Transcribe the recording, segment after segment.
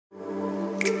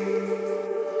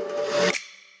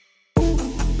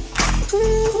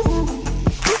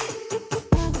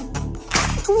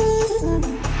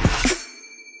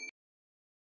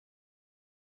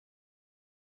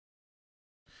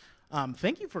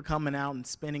Thank you for coming out and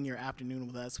spending your afternoon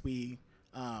with us. We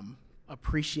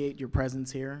appreciate your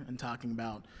presence here and talking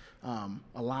about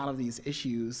a lot of these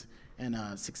issues and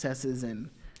successes and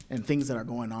things that are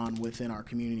going on within our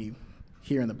community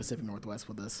here in the Pacific Northwest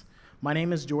with us. My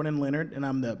name is Jordan Leonard, and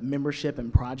I'm the Membership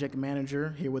and Project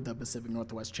Manager here with the Pacific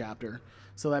Northwest chapter.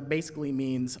 So that basically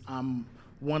means I'm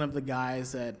one of the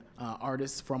guys that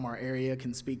artists from our area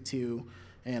can speak to,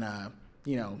 and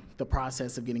the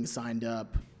process of getting signed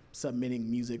up, submitting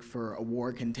music for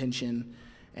award contention,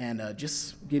 and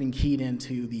just getting keyed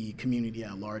into the community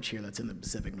at large here that's in the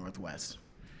Pacific Northwest.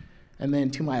 And then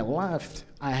to my left,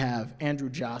 I have Andrew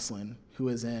Joslyn, who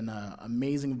is an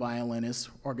amazing violinist,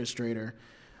 orchestrator,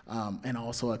 and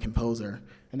also a composer.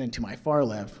 And then to my far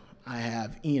left, I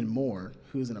have Ian Moore,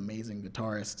 who's an amazing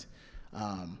guitarist.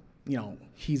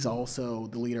 He's also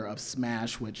the leader of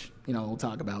Smash, which, we'll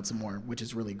talk about some more, which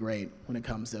is really great when it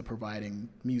comes to providing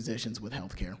musicians with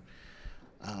healthcare.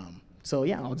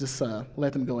 I'll just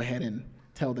let them go ahead and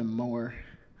tell them more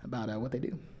about what they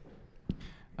do.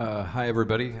 Hi,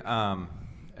 everybody.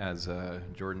 As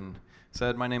Jordan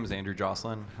said, my name is Andrew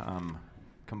Joslyn.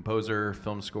 Composer,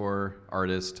 film score,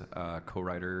 artist,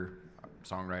 co-writer,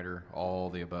 songwriter, all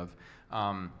the above.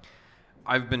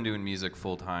 I've been doing music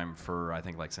full-time for, I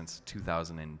think, since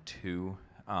 2002.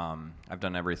 I've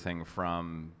done everything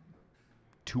from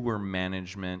tour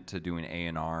management to doing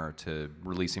A&R to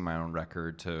releasing my own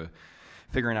record to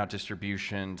figuring out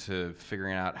distribution to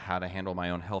figuring out how to handle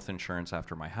my own health insurance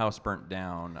after my house burnt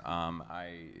down.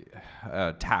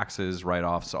 Taxes,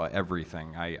 write-offs,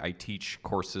 everything. I teach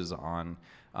courses on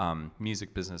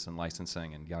music business and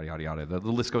licensing and yada, yada, yada. The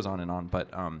list goes on and on,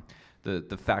 but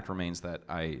the fact remains that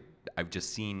I've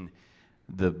just seen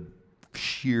the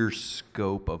sheer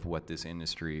scope of what this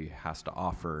industry has to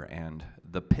offer and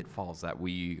the pitfalls that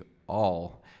we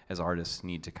all, as artists,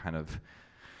 need to kind of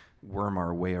worm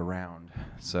our way around.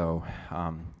 So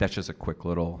that's just a quick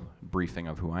little briefing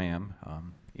of who I am.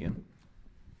 Ian?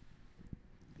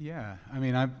 Yeah,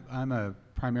 I'm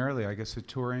primarily, I guess, a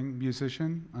touring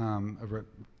musician,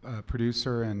 a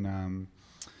producer and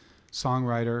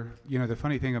songwriter. The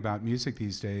funny thing about music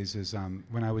these days is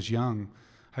when I was young,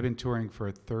 I've been touring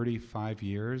for 35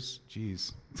 years.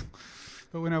 Geez.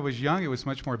 But when I was young, it was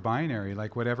much more binary.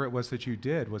 Like whatever it was that you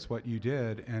did was what you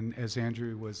did. And as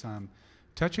Andrew was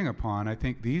touching upon, I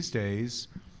think these days,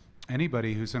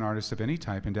 anybody who's an artist of any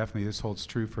type, and definitely this holds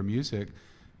true for music,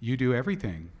 you do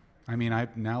everything. I'm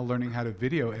now learning how to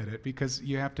video edit because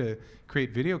you have to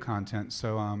create video content.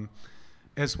 So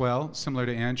as well, similar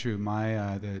to Andrew,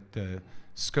 the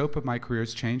scope of my career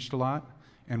has changed a lot.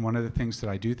 And one of the things that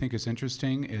I do think is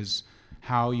interesting is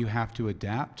how you have to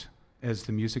adapt as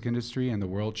the music industry and the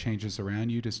world changes around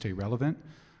you to stay relevant.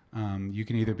 You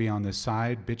can either be on the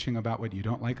side bitching about what you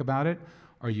don't like about it,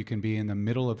 or you can be in the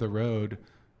middle of the road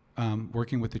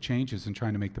working with the changes and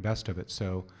trying to make the best of it.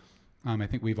 So I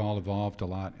think we've all evolved a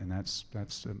lot, and that's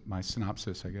my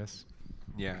synopsis, I guess.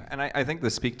 Yeah, and I think to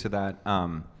speak to that,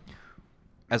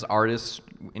 as artists,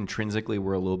 intrinsically,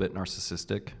 we're a little bit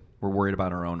narcissistic. We're worried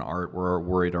about our own art. We're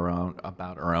worried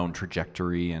about our own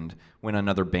trajectory. And when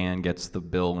another band gets the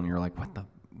bill and you're like,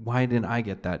 why didn't I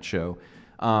get that show?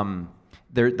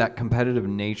 That competitive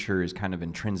nature is kind of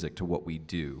intrinsic to what we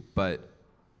do. But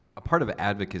a part of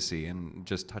advocacy, and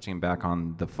just touching back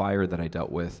on the fire that I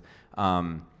dealt with,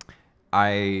 we'll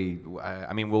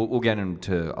get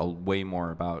into way more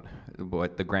about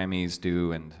what the Grammys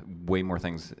do and way more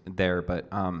things there, but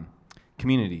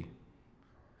community.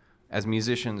 As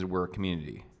musicians, we're a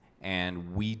community,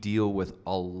 and we deal with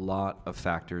a lot of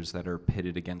factors that are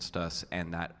pitted against us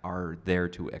and that are there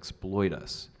to exploit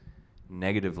us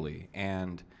negatively.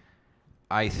 And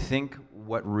I think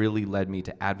what really led me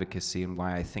to advocacy and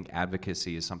why I think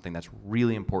advocacy is something that's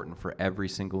really important for every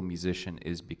single musician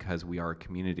is because we are a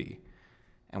community.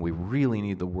 And we really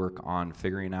need to work on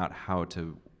figuring out how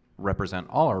to represent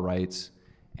all our rights.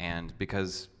 And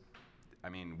because,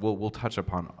 we'll touch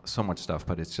upon so much stuff,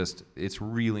 but it's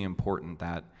really important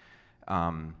that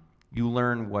you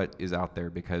learn what is out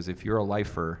there, because if you're a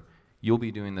lifer, you'll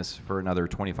be doing this for another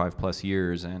 25 plus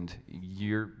years, and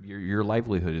your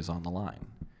livelihood is on the line.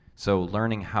 So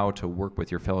learning how to work with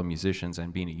your fellow musicians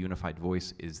and being a unified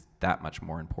voice is that much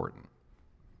more important.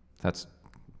 That's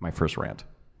my first rant.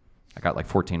 I got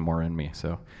 14 more in me,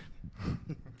 so.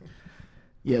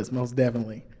 Yes, most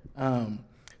definitely.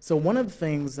 So one of the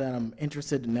things that I'm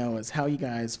interested to know is how you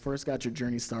guys first got your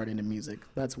journey started in music.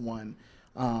 That's one.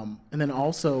 And then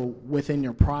also within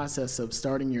your process of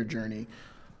starting your journey,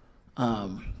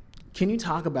 can you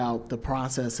talk about the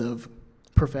process of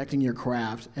perfecting your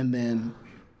craft and then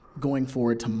going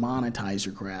forward to monetize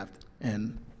your craft?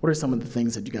 And what are some of the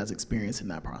things that you guys experienced in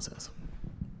that process?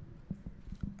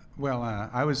 Well,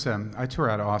 I tour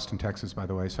out of Austin, Texas, by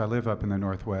the way, so I live up in the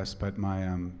Northwest, but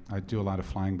I do a lot of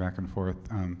flying back and forth.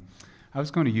 I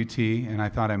was going to UT, and I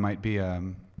thought I might be a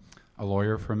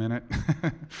lawyer for a minute.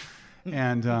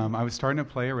 And I was starting to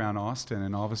play around Austin,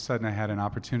 and all of a sudden I had an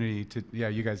opportunity to, yeah,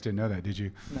 you guys didn't know that, did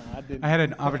you? No, I didn't. I had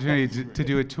an opportunity to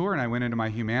do a tour, and I went into my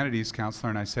humanities counselor,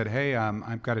 and I said, hey,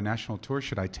 I've got a national tour,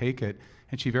 should I take it?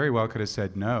 And she very well could have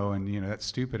said no, and that's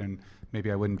stupid, and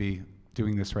maybe I wouldn't be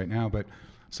doing this right now. But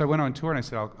so I went on tour, and I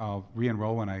said, I'll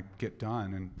re-enroll when I get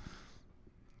done, and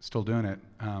still doing it.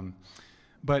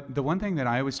 But the one thing that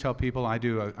I always tell people, I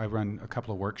run a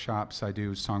couple of workshops. I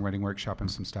do songwriting workshop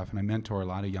and some stuff, and I mentor a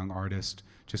lot of young artists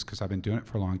just because I've been doing it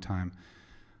for a long time.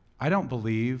 I don't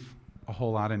believe a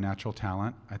whole lot in natural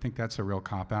talent. I think that's a real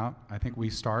cop-out. I think we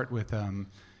start with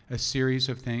a series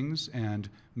of things, and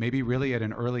maybe really at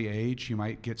an early age, you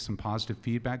might get some positive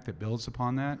feedback that builds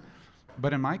upon that.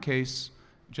 But in my case,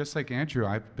 just like Andrew,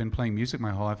 I've been playing music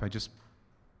my whole life. I just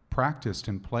practiced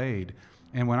and played.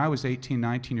 And when I was 18,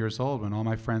 19 years old, when all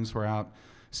my friends were out,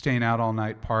 staying out all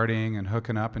night, partying and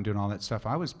hooking up and doing all that stuff,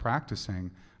 I was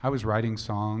practicing. I was writing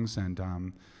songs, and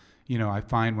I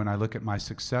find when I look at my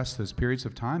success, those periods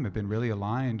of time have been really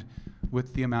aligned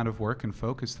with the amount of work and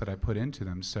focus that I put into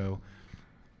them. So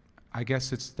I guess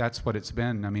that's what it's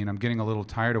been. I mean, I'm getting a little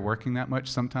tired of working that much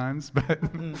sometimes,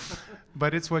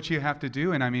 but it's what you have to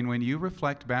do. And I mean, when you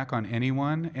reflect back on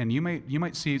anyone, and you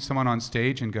might see someone on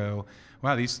stage and go,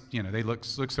 wow, these, they look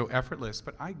so effortless,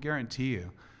 but I guarantee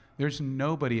you, there's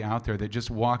nobody out there that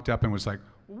just walked up and was like,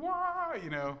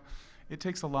 wow, It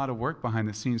takes a lot of work behind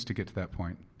the scenes to get to that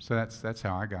point. So that's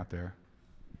how I got there.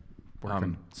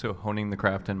 So honing the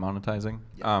craft and monetizing.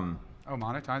 Oh,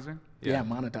 monetizing? Yeah,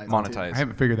 monetizing. Monetize. I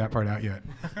haven't figured that part out yet.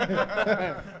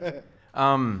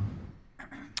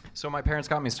 So my parents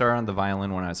got me started on the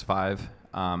violin when I was 5.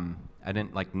 I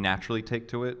didn't naturally take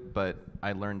to it, but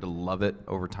I learned to love it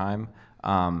over time.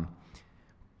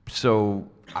 So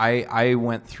I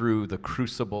went through the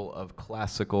crucible of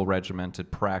classical regimented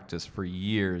practice for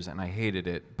years, and I hated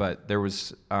it. But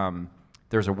there's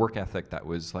a work ethic that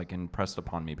was impressed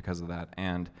upon me because of that.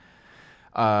 And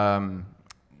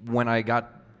when I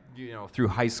got through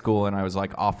high school, and I was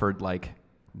offered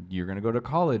you're gonna go to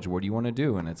college, what do you want to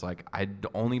do? And it's I'd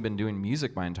only been doing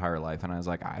music my entire life, and I was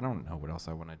I don't know what else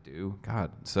I want to do.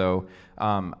 God. So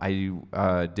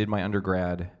I did my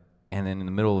undergrad, and then in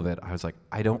the middle of it, I was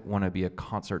I don't want to be a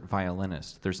concert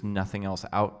violinist. There's nothing else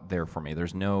out there for me.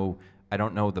 I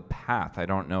don't know the path. I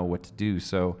don't know what to do.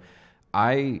 So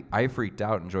I freaked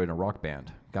out and joined a rock band,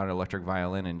 got an electric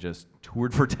violin, and just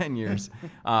toured for 10 years.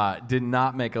 Did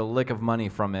not make a lick of money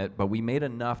from it, but we made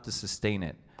enough to sustain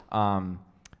it.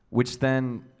 Which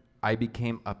then I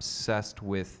became obsessed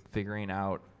with figuring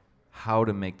out how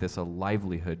to make this a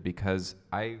livelihood, because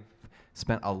I've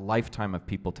spent a lifetime of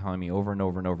people telling me over and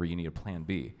over and over, you need a plan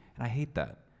B. And I hate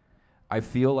that. I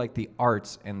feel like the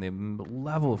arts and the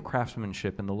level of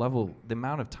craftsmanship and the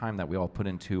amount of time that we all put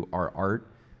into our art,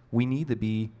 we need to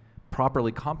be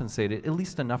properly compensated, at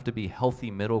least enough to be healthy,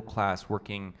 middle-class,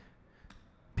 working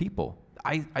people.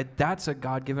 That's a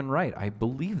God-given right. I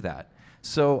believe that.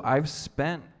 So I've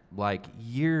spent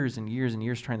years and years and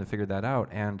years trying to figure that out.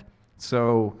 And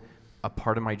so a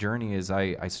part of my journey is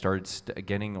I started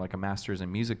getting a master's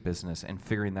in music business and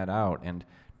figuring that out and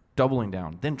doubling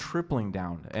down, then tripling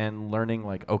down and learning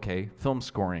film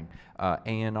scoring,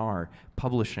 A&R,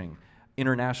 publishing,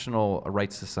 international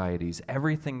rights societies,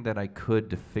 everything that I could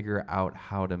to figure out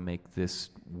how to make this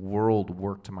world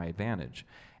work to my advantage.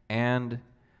 And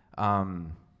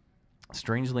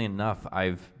strangely enough,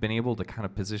 I've been able to kind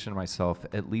of position myself,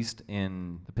 at least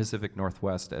in the Pacific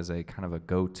Northwest, as a kind of a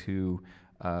go-to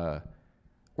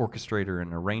orchestrator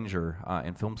and arranger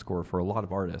and film scorer for a lot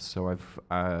of artists. So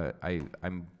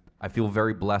I feel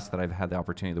very blessed that I've had the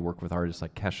opportunity to work with artists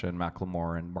like Kesha and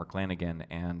Macklemore and Mark Lanigan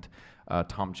and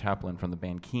Tom Chaplin from the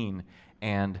band Keen.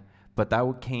 But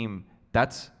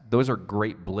those are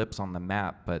great blips on the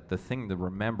map. But the thing to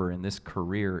remember in this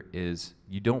career is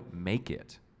you don't make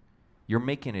it. You're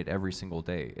making it every single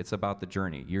day. It's about the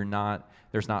journey.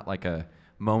 There's not a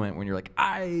moment when you're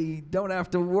I don't have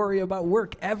to worry about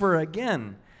work ever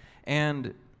again.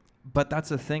 But that's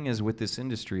the thing is with this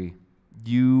industry,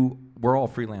 we're all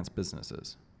freelance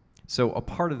businesses. So a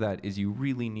part of that is you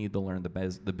really need to learn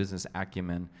the business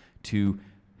acumen to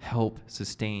help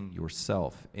sustain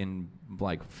yourself in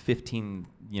 15,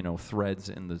 threads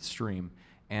in the stream.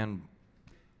 And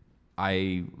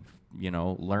I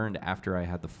learned after I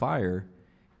had the fire,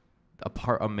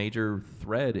 a major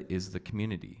thread is the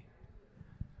community.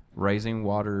 Rising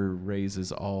water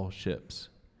raises all ships.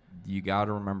 You got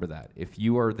to remember that. If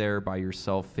you are there by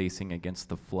yourself facing against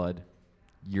the flood,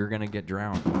 you're going to get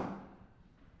drowned.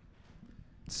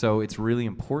 So it's really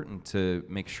important to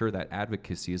make sure that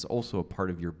advocacy is also a part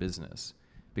of your business.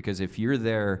 Because if you're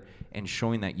there and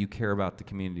showing that you care about the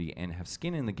community and have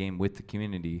skin in the game with the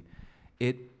community,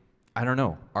 I don't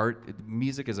know,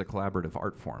 music is a collaborative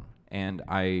art form. And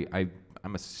I'm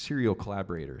a serial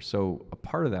collaborator. So a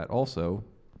part of that also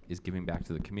is giving back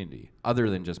to the community, other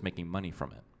than just making money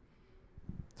from it.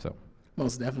 So.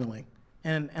 Most definitely.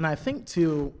 And I think,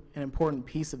 too, an important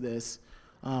piece of this,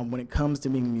 when it comes to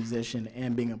being a musician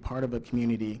and being a part of a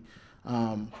community,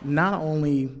 not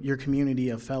only your community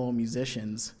of fellow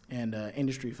musicians and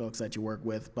industry folks that you work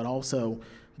with, but also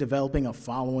developing a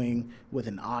following with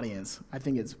an audience. I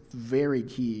think it's very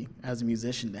key as a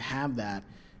musician to have that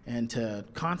and to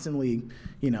constantly,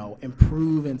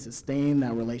 improve and sustain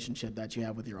that relationship that you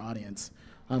have with your audience.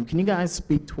 Can you guys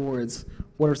speak towards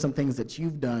what are some things that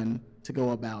you've done to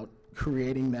go about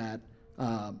creating that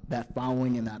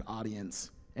following and that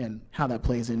audience, and how that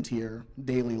plays into your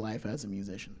daily life as a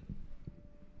musician?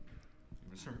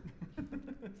 Sure.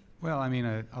 Well, I mean,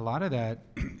 a lot of that,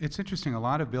 it's interesting, a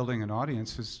lot of building an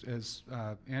audience, as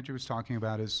Andrew was talking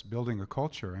about, is building a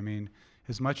culture. I mean,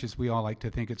 as much as we all like to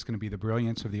think it's going to be the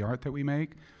brilliance of the art that we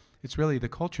make, it's really the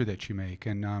culture that you make.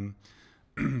 And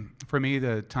for me,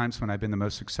 the times when I've been the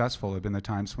most successful have been the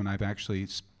times when I've actually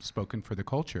spoken for the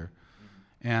culture.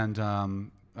 And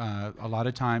a lot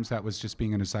of times that was just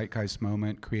being in a zeitgeist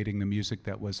moment, creating the music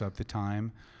that was of the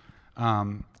time.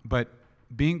 But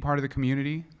being part of the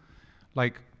community,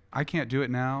 like, I can't do it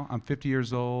now. I'm 50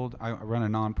 years old. I run a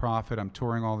nonprofit. I'm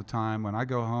touring all the time. When I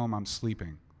go home, I'm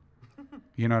sleeping.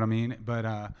 You know what I mean?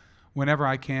 But whenever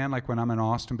I can, like when I'm in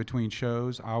Austin between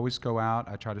shows, I always go out.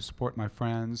 I try to support my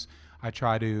friends. I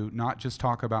try to not just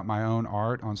talk about my own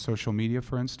art on social media,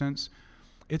 for instance.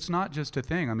 It's not just a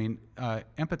thing. I mean,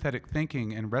 empathetic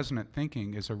thinking and resonant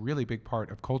thinking is a really big part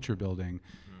of culture building.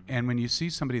 And when you see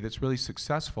somebody that's really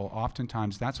successful,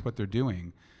 oftentimes that's what they're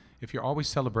doing. If you're always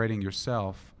celebrating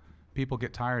yourself, people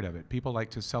get tired of it. People like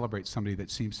to celebrate somebody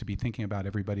that seems to be thinking about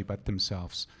everybody but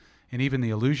themselves. And even the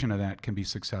illusion of that can be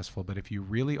successful. But if you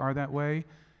really are that way,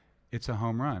 it's a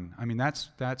home run. I mean, that's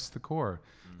the core.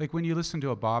 Like when you listen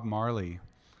to a Bob Marley,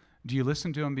 do you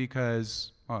listen to him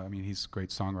because, well, I mean, he's a great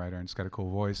songwriter and he's got a cool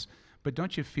voice, but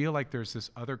don't you feel like there's this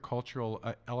other cultural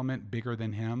element bigger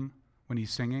than him when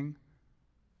he's singing?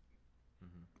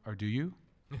 Or do you?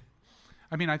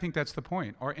 I mean, I think that's the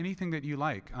point. Or anything that you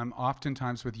like.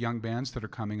 Oftentimes with young bands that are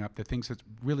coming up, the things that's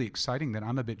really exciting that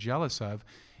I'm a bit jealous of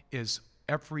is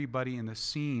everybody in the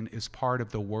scene is part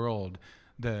of the world.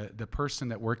 The person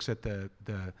that works at the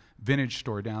vintage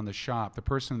store down the shop, the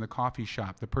person in the coffee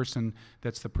shop, the person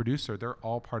that's the producer, they're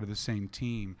all part of the same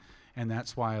team. And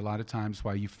that's why a lot of times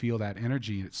why you feel that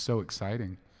energy, it's so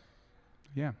exciting.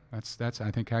 Yeah, that's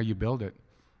I think how you build it.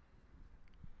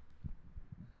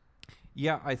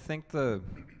 Yeah, I think the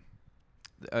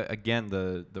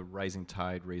rising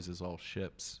tide raises all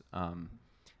ships.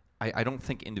 I don't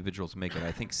think individuals make it.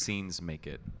 I think scenes make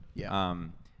it. Yeah.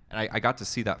 And I got to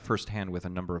see that firsthand with a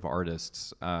number of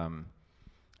artists,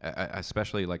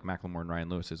 especially like Macklemore and Ryan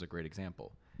Lewis is a great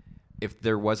example. If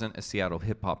there wasn't a Seattle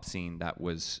hip hop scene that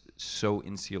was so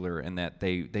insular and that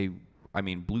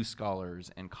Blue Scholars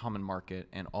and Common Market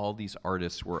and all these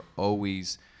artists were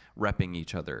always repping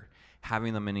each other,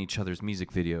 having them in each other's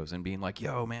music videos and being like,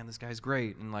 yo, man, this guy's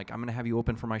great. And like, I'm going to have you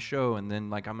open for my show. And then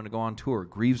like, I'm going to go on tour.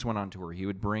 Greaves went on tour. He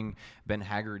would bring Ben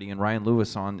Haggerty and Ryan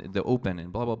Lewis on the open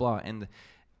and blah, blah, blah. And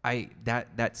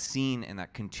that scene and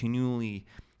that continually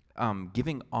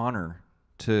giving honor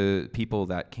to people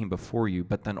that came before you,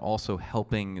 but then also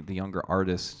helping the younger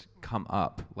artists come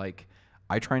up. Like,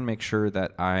 I try and make sure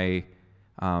that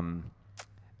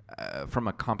from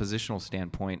a compositional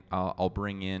standpoint, I'll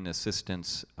bring in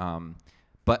assistants,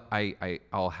 but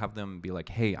I'll have them be like,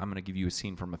 hey, I'm going to give you a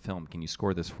scene from a film. Can you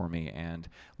score this for me? And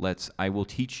I will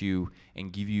teach you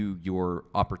and give you your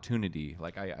opportunity.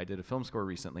 Like I did a film score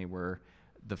recently where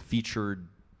the featured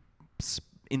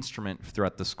instrument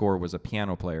throughout the score was a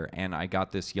piano player, and I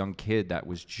got this young kid that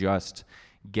was just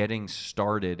getting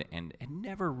started and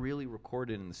never really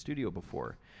recorded in the studio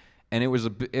before. And it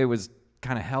was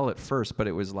kind of hell at first, but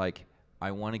it was like, I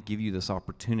want to give you this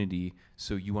opportunity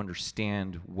so you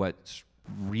understand what's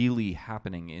really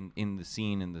happening in the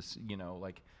scene, in this,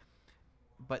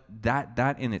 but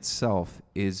that in itself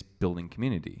is building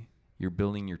community. You're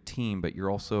building your team, but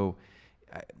you're also,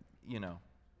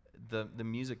 the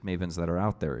music mavens that are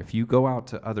out there. If you go out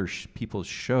to other people's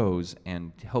shows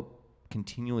and help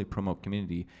continually promote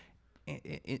community,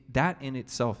 that in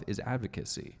itself is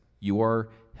advocacy. You are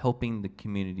helping the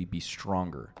community be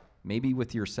stronger. Maybe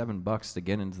with your $7 to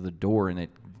get into the door, and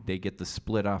they get the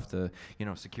split off the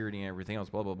security and everything else,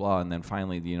 blah blah blah, and then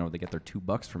finally they get their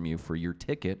 $2 from you for your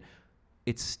ticket.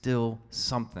 It's still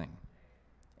something.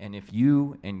 And if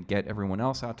you and get everyone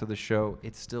else out to the show,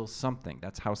 it's still something.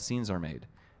 That's how scenes are made.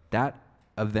 That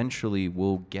eventually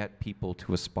will get people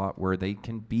to a spot where they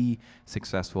can be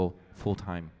successful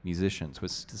full-time musicians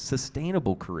with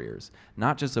sustainable careers,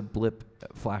 not just a blip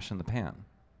flash in the pan.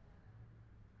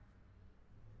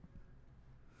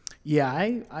 Yeah,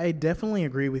 I definitely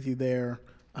agree with you there.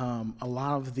 A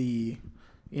lot of the,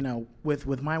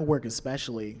 with my work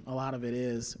especially, a lot of it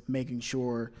is making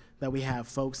sure that we have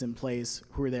folks in place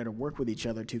who are there to work with each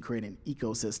other to create an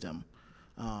ecosystem.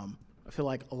 I feel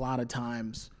like a lot of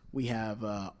times we have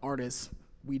artists,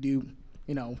 we do,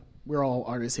 we're all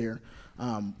artists here.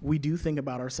 We do think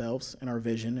about ourselves and our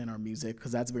vision and our music,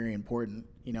 because that's very important,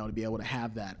 to be able to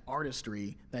have that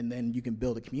artistry that then you can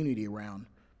build a community around.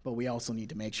 But we also need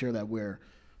to make sure that we're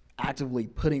actively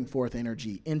putting forth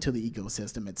energy into the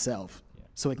ecosystem itself,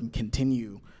 so it can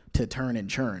continue to turn and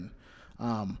churn.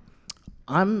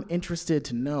 I'm interested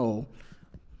to know,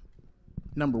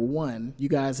 number one, you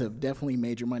guys have definitely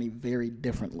made your money very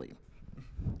differently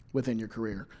within your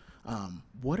career.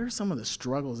 What are some of the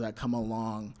struggles that come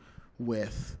along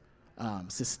with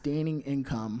sustaining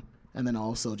income, and then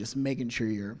also just making sure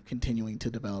you're continuing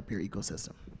to develop your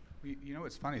ecosystem?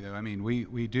 It's funny though. I mean, we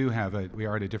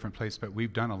are at a different place, but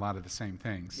we've done a lot of the same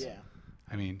things. Yeah.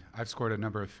 I mean, I've scored a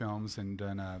number of films and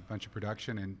done a bunch of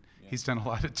production, and he's done a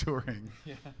lot of touring.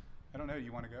 Yeah. I don't know.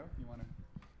 You want to go? You want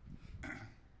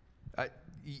to?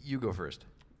 You go first.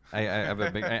 I have a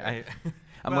big.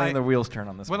 I'm letting the wheels turn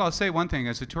on this. Well, one. I'll say one thing.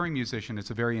 As a touring musician, it's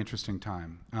a very interesting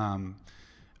time.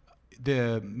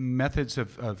 The methods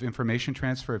of information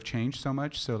transfer have changed so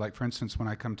much. So, like for instance, when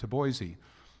I come to Boise,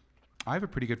 I have a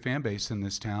pretty good fan base in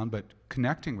this town, but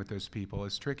connecting with those people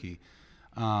is tricky.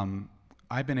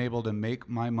 I've been able to make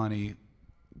my money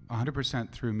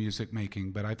 100% through music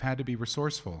making, but I've had to be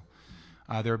resourceful.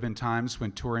 There have been times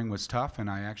when touring was tough, and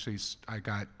I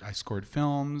scored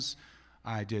films,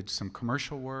 I did some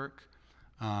commercial work.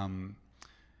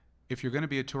 If you're going to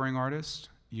be a touring artist,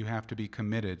 you have to be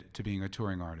committed to being a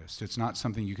touring artist. It's not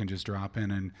something you can just drop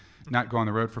in and not go on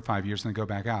the road for 5 years and then go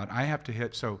back out. I have to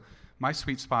hit, so my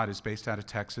sweet spot is based out of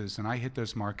Texas, and I hit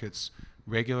those markets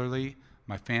regularly.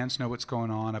 My fans know what's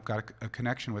going on. I've got a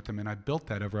connection with them, and I've built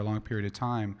that over a long period of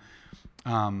time.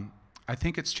 I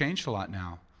think it's changed a lot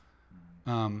now.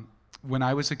 When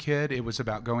I was a kid, it was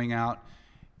about going out.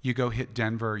 You go hit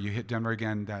Denver. You hit Denver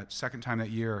again that second time that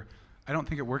year. I don't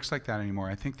think it works like that anymore.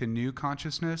 I think the new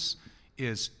consciousness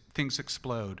is things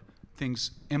explode,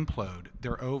 things implode.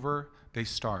 They're over, they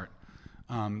start.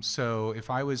 So if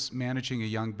I was managing a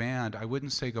young band, I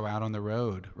wouldn't say go out on the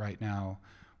road right now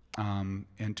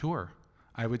and tour.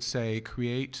 I would say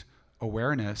create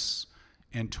awareness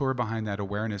and tour behind that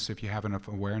awareness if you have enough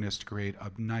awareness to create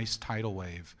a nice tidal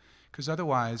wave. Because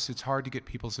otherwise, it's hard to get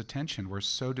people's attention. We're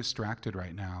so distracted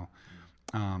right now.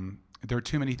 There are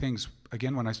too many things.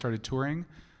 Again, when I started touring,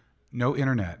 no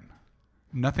internet,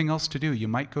 nothing else to do. You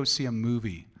might go see a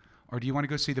movie, or do you want to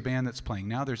go see the band that's playing?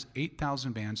 Now there's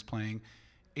 8,000 bands playing,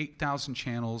 8,000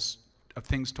 channels of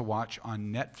things to watch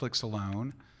on Netflix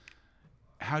alone.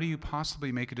 How do you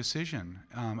possibly make a decision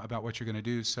about what you're going to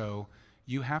do? So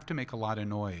you have to make a lot of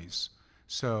noise.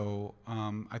 So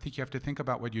I think you have to think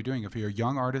about what you're doing. If you're a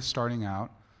young artist starting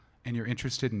out and you're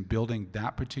interested in building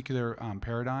that particular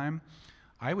paradigm,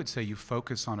 I would say you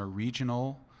focus on a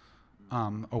regional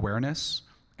awareness,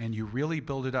 and you really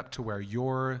build it up to where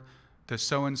you're the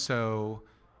so-and-so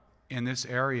in this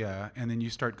area, and then you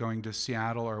start going to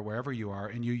Seattle or wherever you are,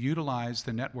 and you utilize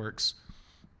the networks.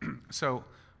 So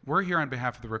we're here on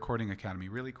behalf of the Recording Academy.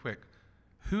 Really quick,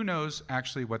 who knows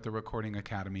actually what the Recording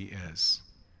Academy is?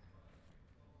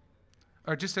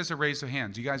 Or just as a raise of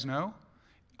hands, you guys know?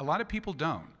 A lot of people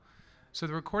don't. So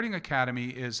the Recording Academy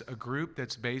is a group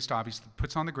that's based, obviously,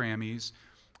 puts on the Grammys,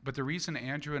 but the reason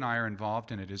Andrew and I are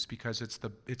involved in it is because it's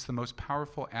the most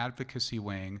powerful advocacy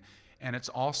wing, and it's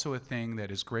also a thing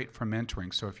that is great for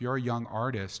mentoring. So if you're a young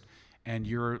artist and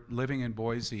you're living in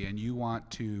Boise and you want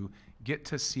to get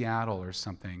to Seattle or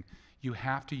something, you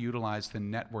have to utilize the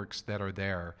networks that are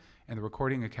there. And the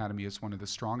Recording Academy is one of the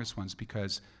strongest ones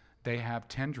because they have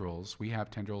tendrils, we have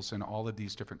tendrils in all of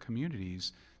these different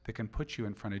communities that can put you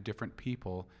in front of different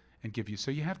people and give you,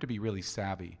 so you have to be really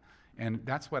savvy. And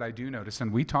that's what I do notice,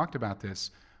 and we talked about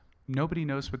this. Nobody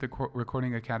knows what the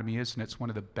Recording Academy is, and it's one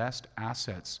of the best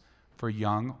assets for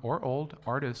young or old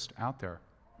artists out there.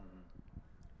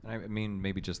 I mean,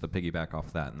 maybe just to piggyback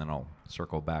off that, and then I'll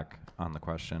circle back on the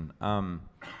question.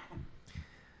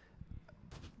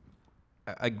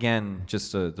 Again,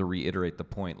 just to reiterate the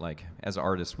point, like, as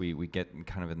artists, we get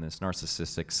kind of in this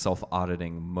narcissistic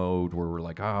self-auditing mode where we're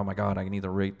like, oh my God, I need to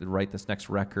write this next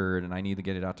record, and I need to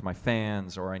get it out to my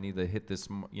fans, or I need to hit this,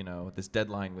 this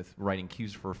deadline with writing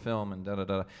cues for a film, and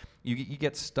da-da-da. You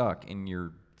get stuck in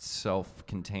your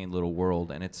self-contained little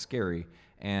world, and it's scary.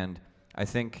 And I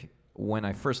think when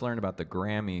I first learned about the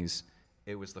Grammys,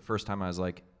 it was the first time I was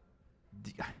like,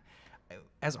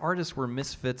 as artists, we're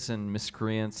misfits and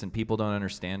miscreants, and people don't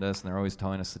understand us, and they're always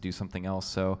telling us to do something else.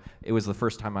 So it was the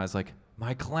first time I was like,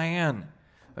 my clan,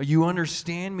 you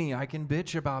understand me. I can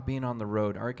bitch about being on the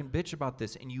road, or I can bitch about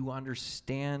this, and you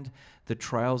understand the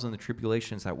trials and the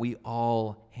tribulations that we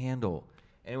all handle.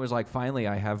 And it was like, finally,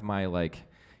 I have my, my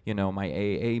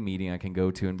AA meeting I can go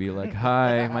to and be like,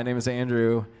 hi, my name is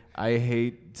Andrew. I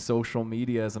hate social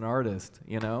media as an artist,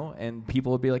 and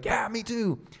people would be like, yeah, me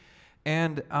too.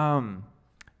 And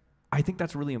I think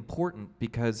that's really important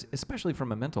because, especially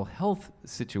from a mental health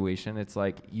situation, it's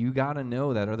like you got to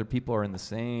know that other people are in the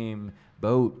same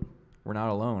boat. We're not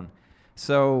alone.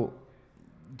 So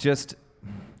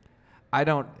I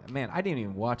didn't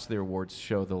even watch the awards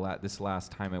show this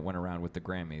last time it went around with the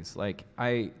Grammys. Like,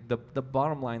 the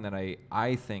bottom line that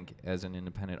I think as an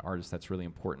independent artist that's really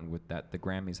important with that the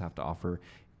Grammys have to offer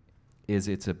is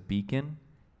it's a beacon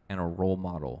and a role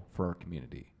model for our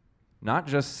community. Not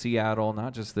just Seattle,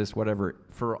 not just this, whatever,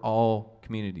 for all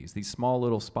communities. These small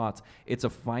little spots, it's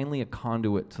finally a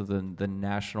conduit to the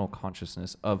national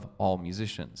consciousness of all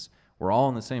musicians. We're all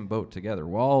in the same boat together.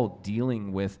 We're all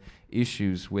dealing with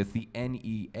issues with the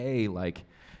NEA, like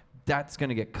that's going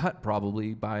to get cut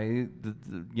probably by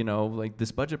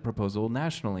this budget proposal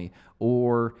nationally,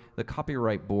 or the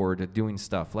copyright board doing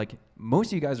stuff. Like, most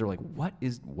of you guys are like, what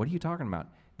are you talking about?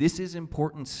 This is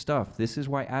important stuff. This is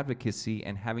why advocacy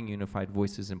and having unified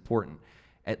voice is important.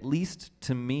 At least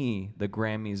to me, the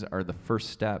Grammys are the first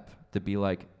step to be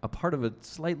like a part of a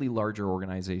slightly larger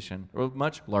organization, or a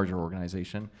much larger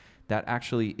organization, that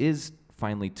actually is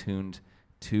finely tuned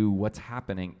to what's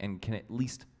happening and can at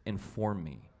least inform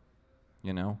me,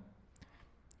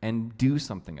 and do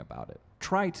something about it.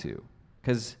 Try to,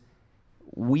 because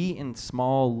we in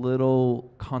small,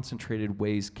 little, concentrated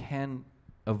ways can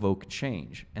evoke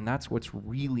change, and that's what's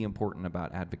really important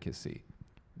about advocacy.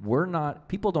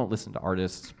 People don't listen to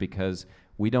artists because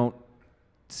we don't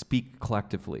speak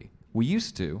collectively. We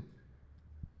used to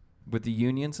with the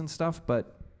unions and stuff,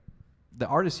 but the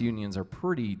artist unions are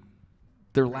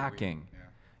they're lacking. Yeah.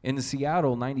 In the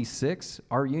Seattle 96,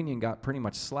 our union got pretty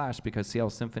much slashed because Seattle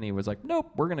Symphony was like,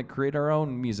 nope, we're going to create our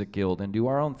own music guild and do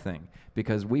our own thing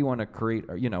because we want to create,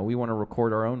 we want to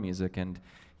record our own music and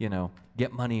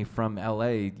get money from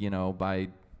LA, by,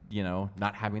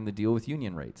 not having to deal with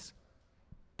union rates.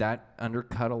 That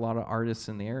undercut a lot of artists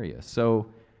in the area. So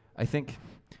I think,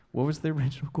 what was the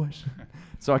original question?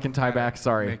 So I can tie back,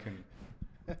 sorry.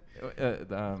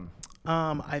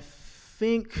 I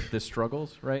think the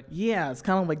struggles, right? Yeah, it's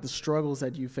kind of like the struggles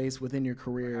that you face within your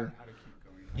career. How to keep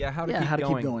going. Yeah, how to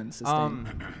keep going. Sustain.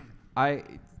 I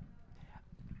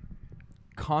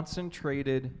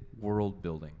concentrated world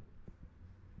building.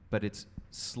 But it's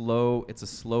slow. It's a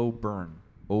slow burn,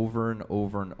 over and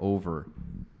over and over.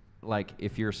 Like,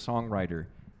 if you're a songwriter,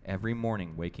 every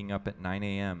morning waking up at 9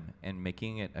 a.m. and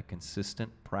making it a consistent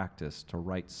practice to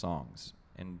write songs.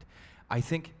 And I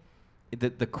think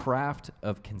that the craft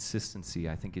of consistency,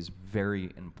 I think, is very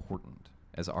important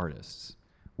as artists.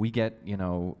 We get,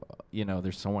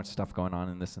 there's so much stuff going on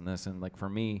in this and this, and like for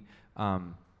me,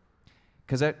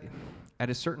 because at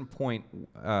a certain point,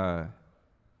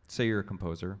 say you're a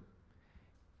composer,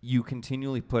 you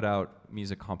continually put out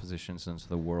music compositions into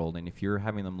the world, and if you're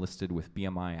having them listed with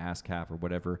BMI, ASCAP, or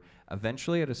whatever,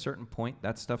 eventually at a certain point,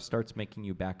 that stuff starts making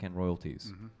you back-end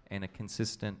royalties, and a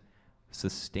consistent,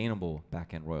 sustainable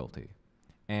back-end royalty.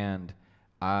 And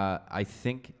I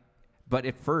think, but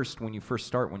at first, when you first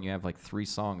start, when you have like 3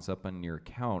 songs up on your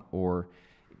account, or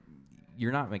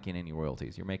you're not making any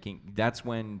royalties. That's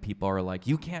when people are like,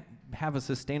 you can't have a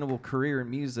sustainable career in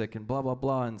music and blah, blah,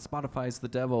 blah, and Spotify's the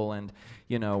devil, and,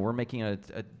 we're making a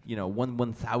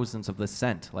 1/1000th of the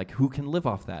cent. Like, who can live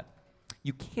off that?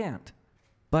 You can't.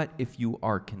 But if you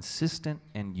are consistent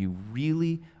and you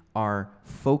really are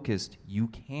focused, you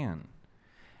can.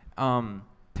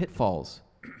 Pitfalls.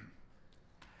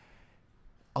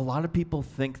 A lot of people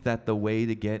think that the way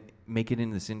to make it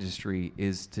in this industry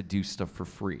is to do stuff for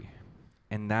free.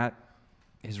 And that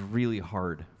is really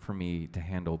hard for me to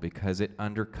handle because it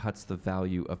undercuts the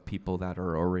value of people that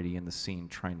are already in the scene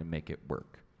trying to make it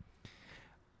work.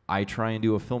 I try and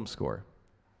do a film score.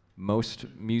 Most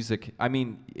music, I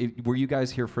mean, were you guys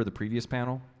here for the previous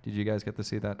panel? Did you guys get to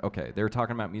see that? Okay, they were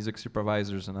talking about music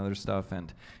supervisors and other stuff,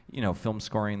 and film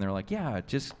scoring. They're like, yeah,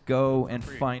 just go and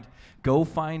find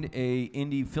a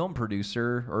indie film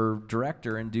producer or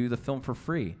director and do the film for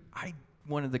free. I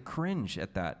wanted to cringe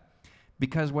at that,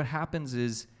 because what happens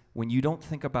is when you don't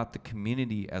think about the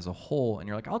community as a whole, and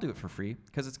you're like, I'll do it for free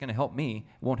because it's going to help me,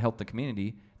 it won't help the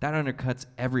community. That undercuts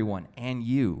everyone and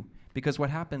you, because what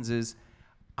happens is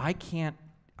I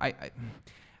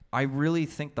really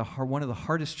think one of the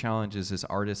hardest challenges as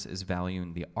artists is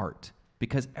valuing the art,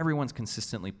 because everyone's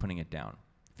consistently putting it down.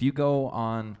 If you go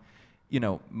on,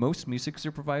 most music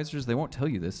supervisors, they won't tell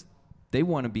you this. They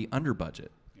want to be under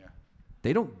budget. Yeah.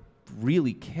 They don't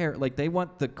really care. Like, they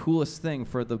want the coolest thing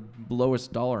for the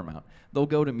lowest dollar amount. They'll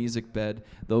go to MusicBed,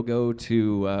 they'll go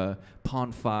to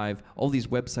Pond5, all these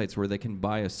websites where they can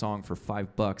buy a song for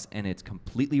 $5 and it's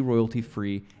completely royalty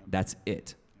free. That's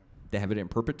it. They have it in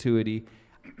perpetuity.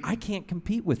 I can't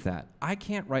compete with that. I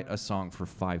can't write a song for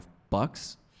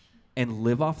 $5 and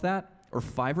live off that, or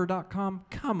Fiverr.com.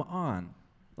 Come on.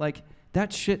 Like,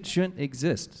 that shit shouldn't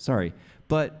exist. Sorry.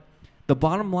 But the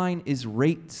bottom line is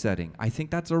rate setting. I think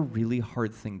that's a really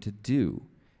hard thing to do.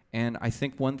 And I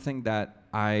think one thing that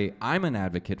I'm an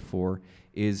advocate for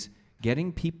is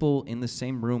getting people in the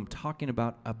same room talking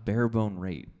about a bare bone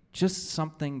rate. Just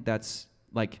something that's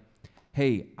like,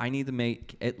 hey, I need to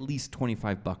make at least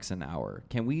 $25 an hour.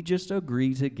 Can we just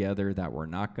agree together that we're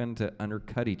not going to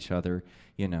undercut each other,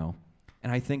 And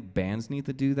I think bands need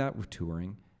to do that with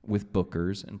touring, with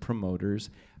bookers and promoters,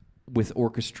 with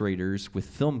orchestrators, with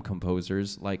film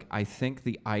composers. Like, I think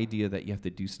the idea that you have to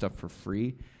do stuff for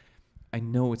free, I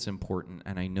know it's important,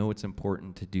 and I know it's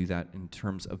important to do that in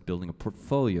terms of building a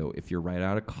portfolio. If you're right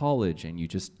out of college and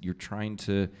you're trying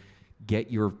to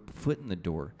get your foot in the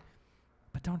door,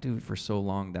 but don't do it for so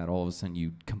long that all of a sudden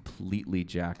you completely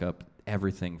jack up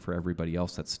everything for everybody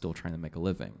else that's still trying to make a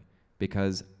living.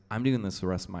 Because I'm doing this the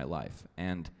rest of my life,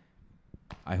 and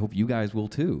I hope you guys will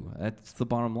too. That's the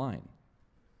bottom line,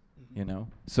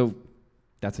 So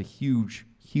that's a huge,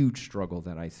 huge struggle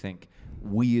that I think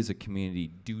we as a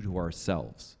community do to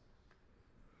ourselves.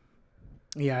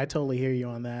 Yeah, I totally hear you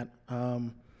on that.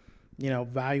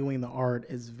 Valuing the art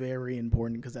is very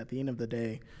important, because at the end of the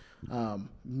day,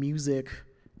 music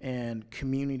and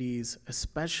communities,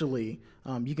 especially,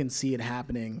 you can see it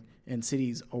happening in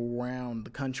cities around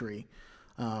the country.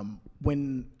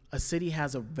 When a city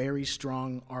has a very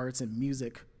strong arts and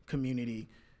music community,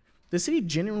 the city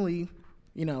generally,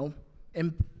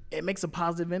 it makes a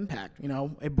positive impact.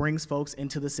 It brings folks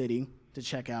into the city to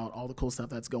check out all the cool stuff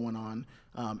that's going on,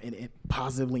 and it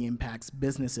positively impacts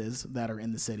businesses that are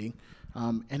in the city,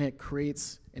 and it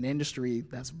creates an industry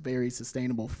that's very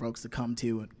sustainable for folks to come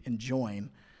to and join,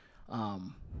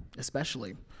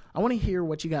 especially. I want to hear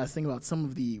what you guys think about some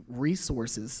of the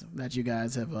resources that you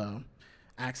guys have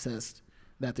accessed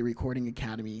that the Recording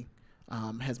Academy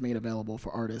has made available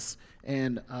for artists.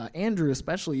 And Andrew,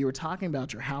 especially, you were talking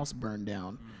about your house burned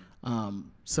down.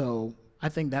 So I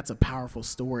think that's a powerful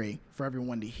story for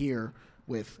everyone to hear,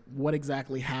 with what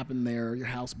exactly happened there. Your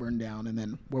house burned down, and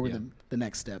then what were the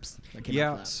next steps that came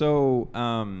out of that? So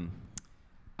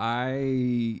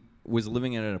I was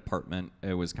living in an apartment.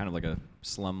 It was kind of like a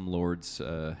slumlord's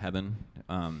heaven.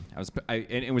 And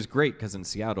it was great, because in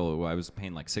Seattle I was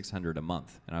paying like $600 a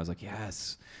month, and I was like,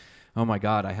 yes. Oh my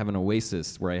God, I have an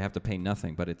oasis where I have to pay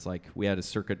nothing. But it's like I had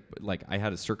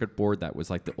a circuit board that was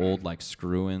like the old like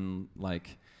screw-in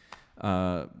like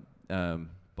bulb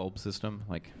system.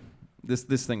 Like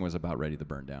this thing was about ready to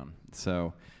burn down.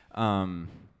 So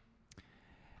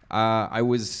I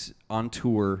was on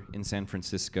tour in San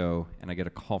Francisco, and I get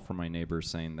a call from my neighbor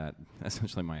saying that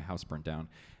essentially my house burned down.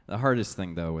 The hardest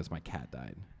thing though was my cat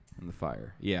died in the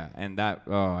fire. Yeah, and that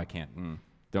I can't.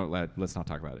 Let's not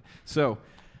talk about it. So.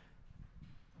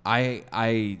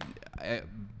 I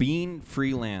being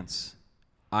freelance,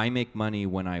 I make money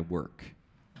when I work,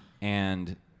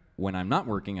 and when I'm not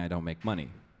working, I don't make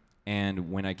money.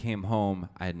 And when I came home,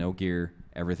 I had no gear,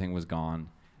 everything was gone.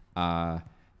 The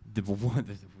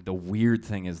weird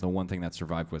thing is, the one thing that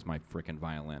survived was my freaking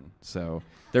violin. So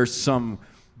there's some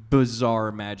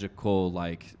bizarre, magical,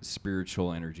 like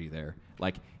spiritual energy there.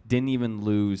 Like it didn't even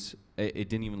lose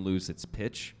its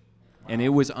pitch, and it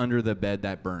was under the bed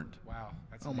that burned. Wow.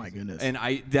 Oh my goodness. And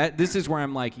this is where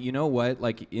I'm like, you know what?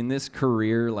 Like in this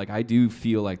career, like I do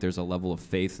feel like there's a level of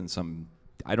faith in some.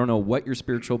 I don't know what your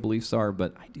spiritual beliefs are,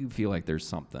 but I do feel like there's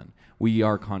something. We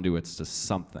are conduits to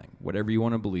something, whatever you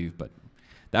want to believe. But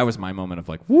that was my moment of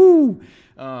like, woo.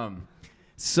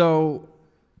 So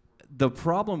the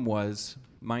problem was,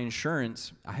 my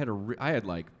insurance, I had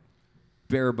like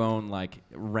bare bone like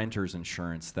renter's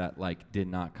insurance that like did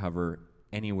not cover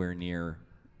anywhere near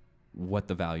what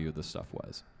the value of the stuff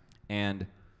was. And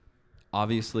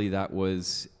obviously that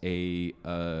was an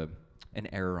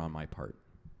error on my part,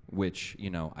 which, you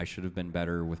know, I should have been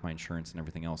better with my insurance and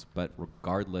everything else. But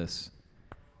regardless,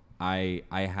 I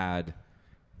had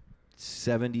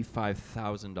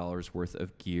 $75,000 worth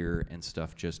of gear and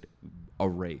stuff just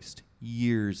erased.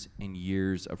 Years and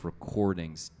years of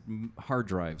recordings, hard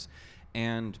drives.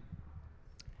 And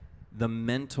the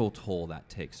mental toll that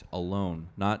takes alone,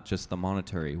 not just the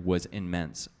monetary, was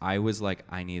immense. I was like,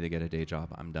 I need to get a day job.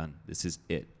 I'm done. This is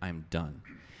it. I'm done.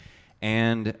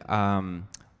 And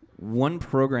one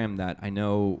program that I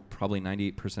know probably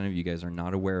 98% of you guys are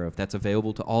not aware of, that's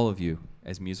available to all of you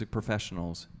as music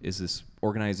professionals, is this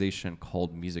organization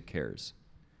called Music Cares.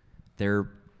 They're,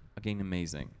 again,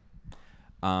 amazing.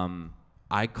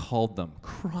 I called them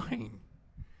crying.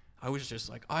 I was just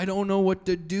like, I don't know what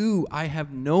to do. I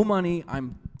have no money.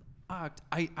 I'm fucked.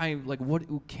 I like, what,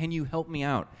 can you help me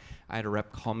out? I had a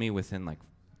rep call me within like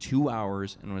 2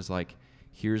 hours and was like,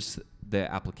 here's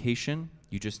the application.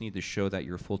 You just need to show that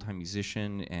you're a full-time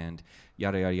musician and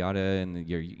yada, yada, yada. And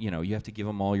you have to give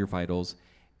them all your vitals.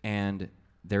 And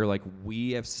they're like,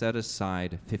 we have set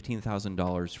aside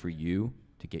 $15,000 for you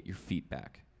to get your feet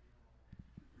back.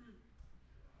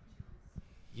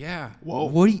 Yeah.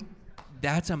 Whoa.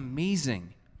 That's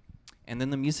amazing. And then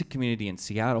the music community in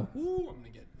Seattle. Ooh, I'm gonna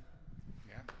get.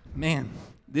 Yeah. Man,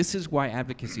 this is why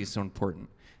advocacy is so important.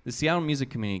 The Seattle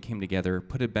music community came together,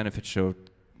 put a benefit show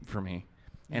for me,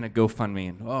 and a GoFundMe,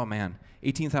 and oh man,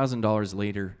 $18,000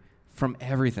 later from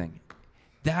everything.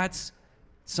 That's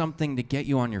something to get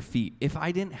you on your feet. If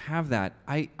I didn't have that,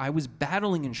 I was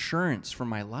battling insurance for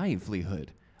my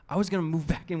livelihood. I was gonna move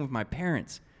back in with my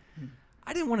parents.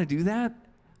 I didn't want to do that.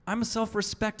 I'm a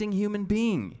self-respecting human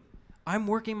being. I'm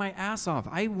working my ass off.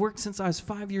 I worked since I was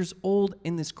 5 years old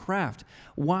in this craft.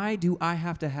 Why do I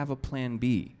have to have a plan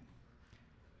B?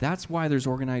 That's why there's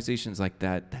organizations like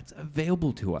that that's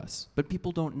available to us, but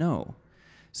people don't know.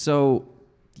 So,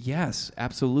 yes,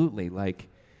 absolutely. Like,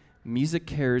 Music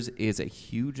Cares is a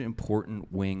huge,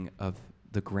 important wing of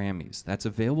the Grammys that's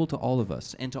available to all of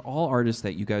us and to all artists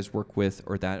that you guys work with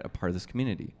or that are part of this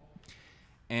community.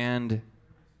 And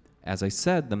as I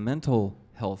said, the mental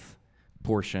health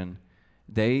portion,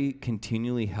 they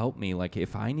continually help me. Like,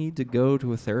 if I need to go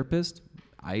to a therapist,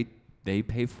 they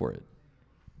pay for it.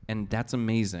 And that's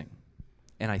amazing.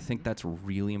 And I think that's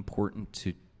really important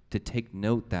to take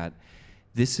note that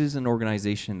this is an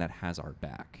organization that has our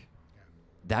back.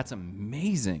 That's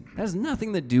amazing. That has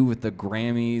nothing to do with the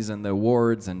Grammys and the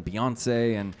awards and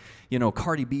Beyonce and,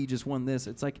 Cardi B just won this.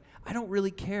 It's like, I don't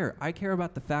really care. I care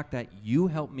about the fact that you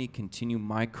helped me continue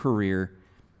my career.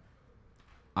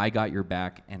 I got your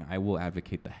back, and I will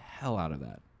advocate the hell out of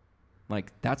that.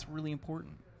 Like, that's really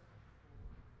important.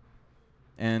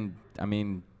 And, I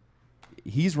mean,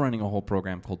 he's running a whole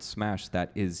program called Smash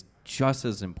that is just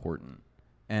as important.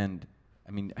 And,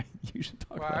 I mean, you should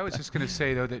talk about that. Well, I was just going to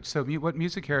say, though, that what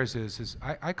Music Cares is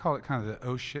I call it kind of the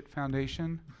Oh Shit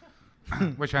Foundation,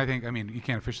 which I think, you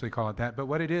can't officially call it that, but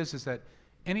what it is that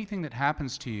anything that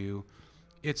happens to you,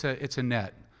 it's a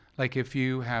net. Like if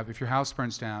your house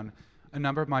burns down, a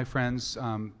number of my friends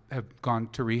have gone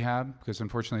to rehab because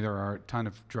unfortunately there are a ton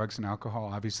of drugs and alcohol,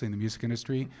 obviously, in the music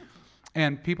industry,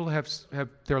 and people have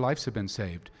their lives have been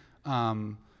saved.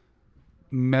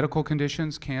 Medical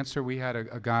conditions, cancer. We had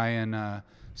a guy in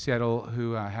Seattle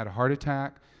who had a heart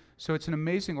attack. So it's an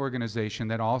amazing organization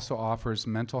that also offers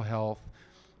mental health,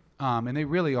 and they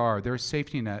really are. They're a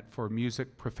safety net for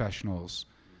music professionals,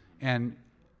 and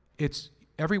it's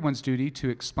everyone's duty to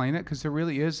explain it because there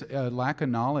really is a lack of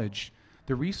knowledge.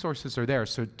 The resources are there,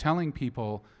 so telling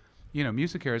people,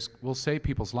 Music Cares will save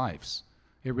people's lives.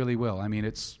 It really will.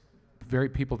 It's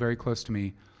people very close to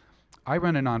me. I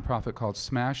run a nonprofit called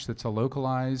Smash that's a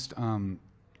localized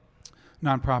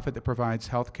nonprofit that provides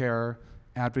healthcare,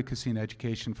 advocacy, and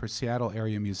education for Seattle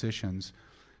area musicians.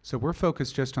 So we're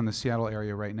focused just on the Seattle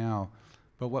area right now.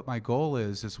 But what my goal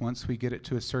is once we get it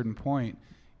to a certain point,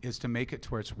 is to make it to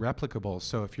where it's replicable.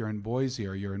 So if you're in Boise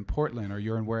or you're in Portland or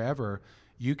you're in wherever,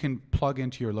 you can plug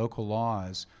into your local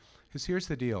laws. Because here's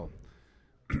the deal.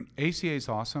 ACA is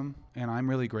awesome, and I'm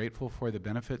really grateful for the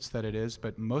benefits that it is,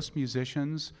 but most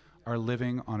musicians are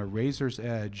living on a razor's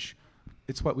edge.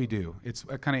 It's what we do. It's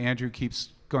kind of Andrew keeps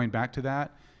going back to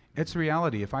that. It's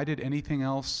reality. If I did anything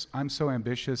else, I'm so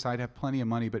ambitious, I'd have plenty of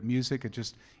money, but music,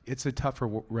 it's a tougher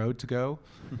road to go.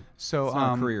 So It's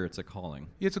not a career, it's a calling.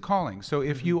 it's a calling. So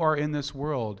if you are in this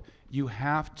world, you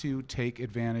have to take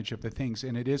advantage of the things,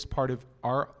 and it is part of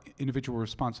our individual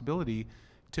responsibility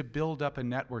to build up a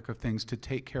network of things to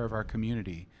take care of our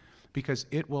community, because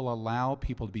it will allow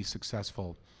people to be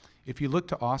successful. If you look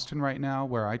to Austin right now,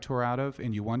 where I tour out of,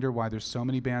 and you wonder why there's so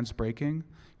many bands breaking,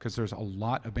 because there's a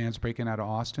lot of bands breaking out of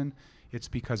Austin, it's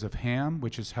because of HAM,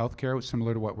 which is healthcare,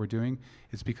 similar to what we're doing.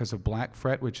 It's because of Black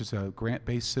Fret, which is a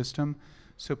grant-based system.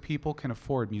 So people can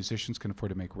afford, musicians can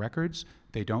afford to make records.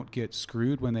 They don't get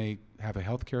screwed when they have a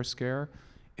healthcare scare.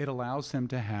 It allows them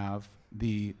to have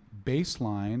the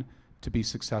baseline to be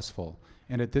successful.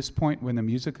 And at this point, when the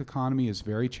music economy is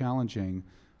very challenging,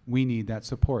 we need that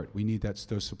support. We need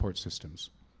those support systems.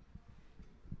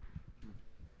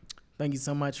 Thank you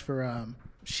so much for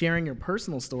sharing your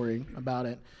personal story about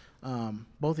it,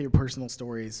 both of your personal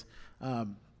stories.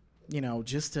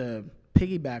 Just to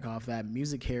piggyback off that,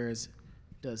 Music Cares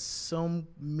does so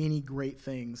many great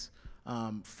things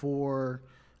for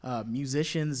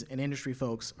musicians and industry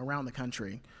folks around the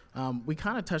country. We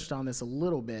kind of touched on this a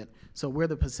little bit. So we're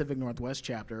the Pacific Northwest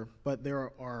chapter, but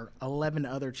there are 11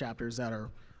 other chapters that are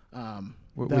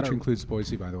Which includes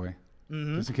Boise, by the way,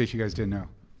 just in case you guys didn't know.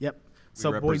 Yep. We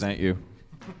represent you.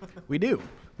 We do,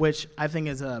 which I think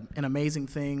is an amazing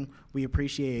thing. We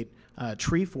appreciate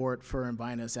Treefort for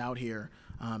inviting us out here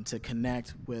to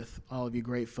connect with all of you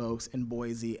great folks in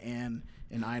Boise and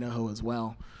in Idaho as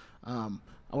well. I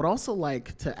would also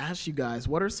like to ask you guys,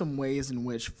 what are some ways in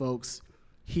which folks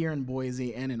here in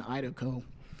Boise and in Idaho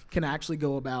can actually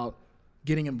go about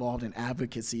getting involved in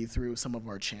advocacy through some of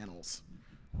our channels?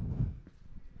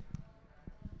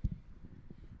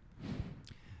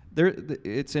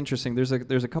 It's interesting. There's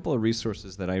a couple of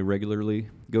resources that I regularly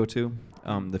go to.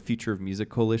 The Future of Music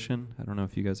Coalition. I don't know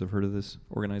if you guys have heard of this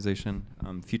organization.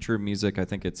 Future of Music, I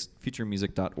think it's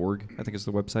futuremusic.org, I think is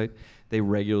the website. They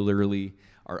regularly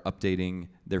are updating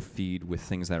their feed with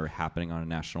things that are happening on a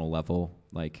national level.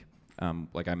 Like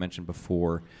I mentioned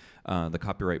before, the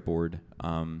Copyright Board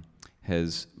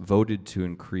has voted to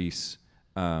increase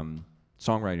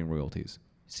songwriting royalties.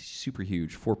 It's super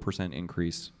huge, 4%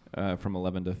 increase. From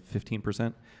 11 to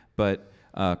 15%, but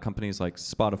companies like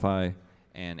Spotify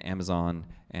and Amazon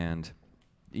and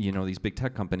these big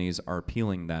tech companies are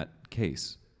appealing that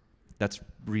case. That's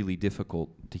really difficult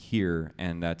to hear,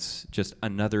 and that's just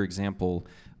another example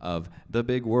of the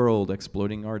big world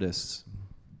exploiting artists.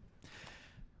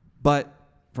 But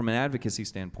from an advocacy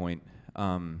standpoint,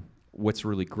 what's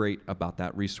really great about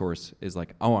that resource is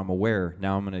I'm aware,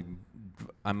 now I'm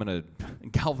gonna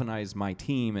galvanize my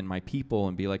team and my people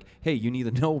and be like, hey, you need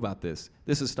to know about this.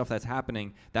 This is stuff that's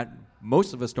happening that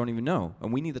most of us don't even know.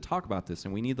 And we need to talk about this,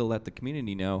 and we need to let the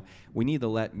community know. We need to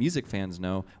let music fans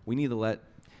know.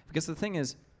 Because the thing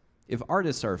is, if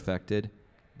artists are affected,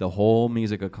 the whole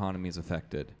music economy is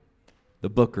affected. The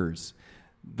bookers,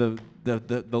 the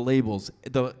labels,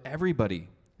 everybody.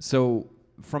 So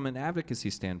from an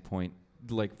advocacy standpoint,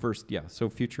 so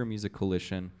Future Music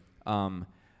Coalition,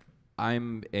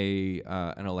 I'm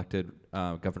an elected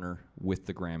governor with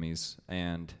the Grammys,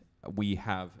 and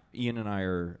Ian and I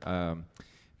are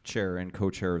chair and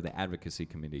co-chair of the advocacy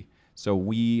committee. So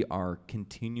we are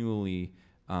continually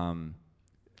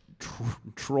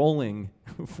trolling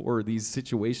for these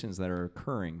situations that are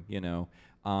occurring,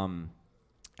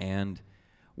 and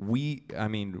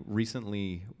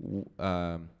recently,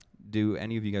 do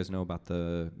any of you guys know about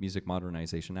the Music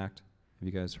Modernization Act?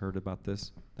 Have you guys heard about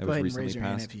this? That Go was ahead and recently raise your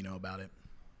passed? hand if you know about it.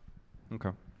 Okay.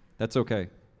 That's okay.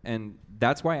 And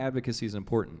that's why advocacy is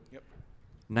important. Yep.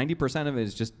 90% of it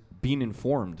is just being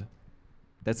informed.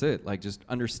 That's it. Just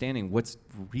understanding what's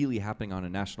really happening on a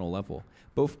national level,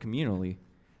 both communally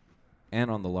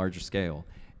and on the larger scale.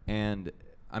 And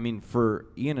for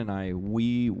Ian and I,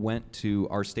 we went to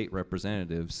our state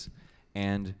representatives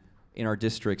and in our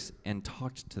districts and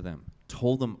talked to them,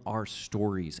 told them our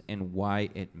stories and why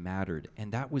it mattered.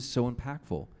 And that was so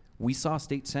impactful. We saw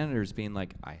state senators being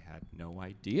like, I had no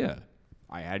idea.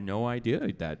 I had no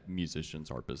idea that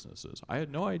musicians are businesses. I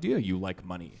had no idea you like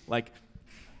money.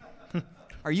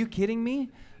 Are you kidding me?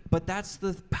 But that's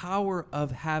the power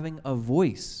of having a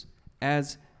voice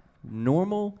as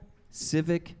normal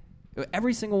civic.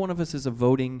 Every single one of us is a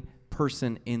voting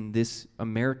person in this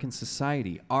American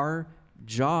society. Our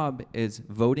job as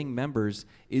voting members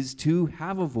is to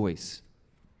have a voice,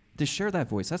 to share that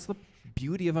voice. That's the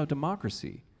beauty of a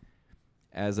democracy.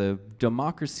 As a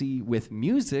democracy with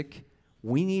music,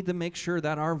 we need to make sure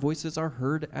that our voices are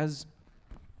heard as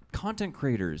content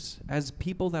creators, as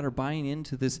people that are buying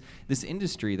into this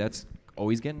industry that's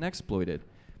always getting exploited.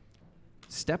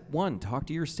 Step one, talk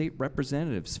to your state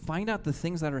representatives. Find out the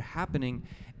things that are happening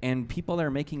and people that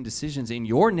are making decisions in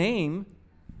your name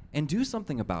and do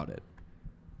something about it.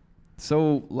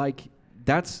 So, like,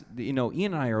 that's, Ian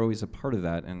and I are always a part of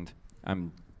that, and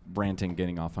I'm ranting,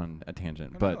 getting off on a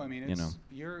tangent. But, I mean,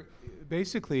 you're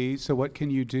basically, so what can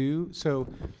you do? So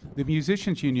the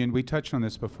musicians union, we touched on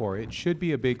this before. It should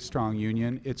be a big, strong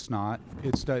union. It's not.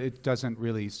 It doesn't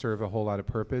really serve a whole lot of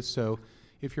purpose. So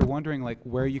if you're wondering, like,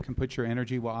 where you can put your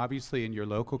energy, well, obviously in your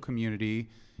local community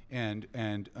and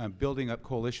building up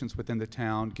coalitions within the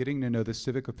town, getting to know the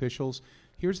civic officials.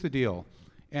 Here's the deal.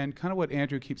 And kind of what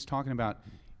Andrew keeps talking about,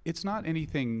 it's not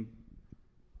anything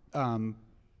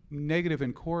negative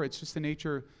in core. It's just the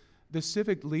nature. The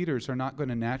civic leaders are not going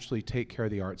to naturally take care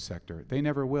of the arts sector. They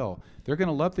never will. They're going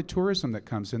to love the tourism that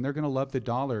comes in. They're going to love the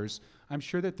dollars. I'm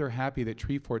sure that they're happy that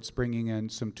Treefort's bringing in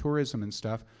some tourism and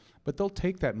stuff, but they'll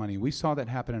take that money. We saw that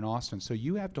happen in Austin. So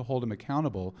you have to hold them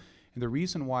accountable. And the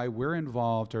reason why we're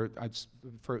involved, or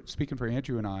speaking for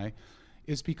Andrew and I,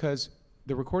 is because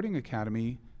the Recording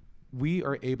Academy, we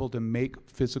are able to make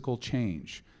physical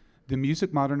change. The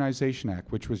Music Modernization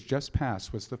Act, which was just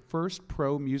passed, was the first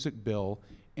pro-music bill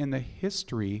in the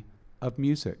history of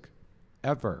music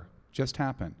ever. Just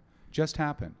happened.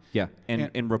 Yeah,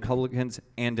 and Republicans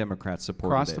and Democrats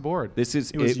supported across it. the board.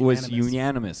 It was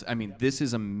unanimous. I mean, this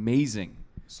is amazing.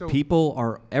 So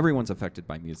everyone's affected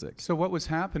by music. So what was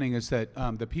happening is that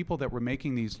the people that were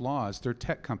making these laws, they're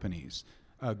tech companies.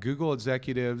 Google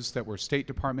executives that were State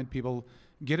Department people,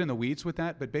 get in the weeds with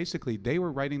that, but basically they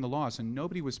were writing the laws and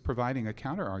nobody was providing a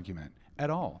counter argument at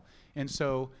all. And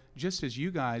so just as you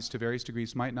guys to various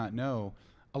degrees might not know,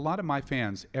 a lot of my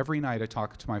fans, every night I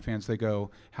talk to my fans, they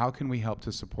go, how can we help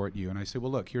to support you? And I say,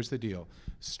 well, look, here's the deal.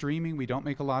 Streaming, we don't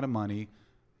make a lot of money.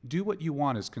 Do what you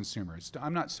want as consumers.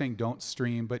 I'm not saying don't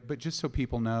stream, but just so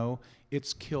people know,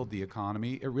 it's killed the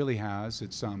economy. It really has.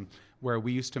 It's where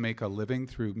we used to make a living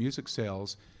through music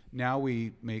sales. Now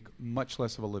we make much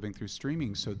less of a living through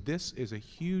streaming. So this is a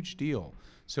huge deal.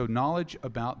 So knowledge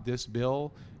about this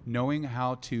bill, knowing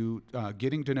how to,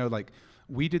 getting to know, like,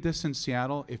 we did this in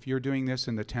Seattle. If you're doing this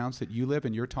in the towns that you live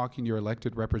and you're talking to your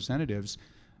elected representatives,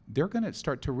 they're going to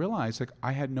start to realize, like,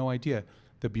 I had no idea.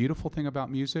 The beautiful thing about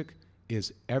music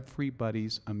is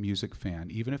everybody's a music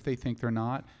fan. Even if they think they're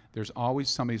not, there's always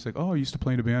somebody who's like, oh, I used to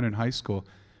play in a band in high school.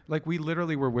 Like, we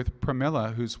literally were with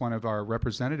Pramila, who's one of our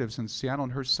representatives in Seattle,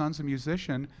 and her son's a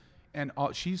musician, and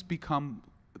she's become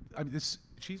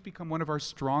one of our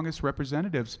strongest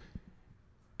representatives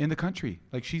in the country.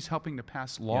 Like, she's helping to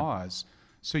pass laws. Yeah.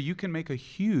 So you can make a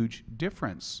huge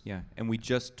difference. Yeah, and we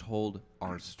just told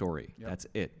our story. Yep. That's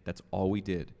it. That's all we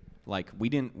did. Like, we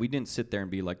didn't sit there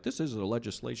and be like, this is a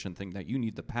legislation thing that you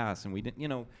need to pass, and we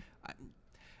didn't,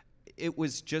 it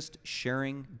was just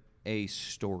sharing a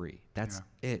story. That's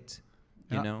it.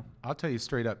 I'll tell you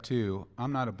straight up too,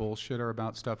 I'm not a bullshitter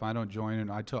about stuff. I don't join,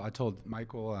 and I told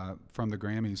Michael from the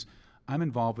Grammys, I'm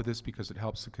involved with this because it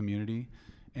helps the community,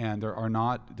 and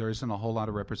there isn't a whole lot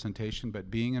of representation, but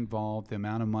being involved, the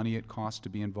amount of money it costs to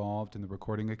be involved in the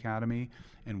Recording Academy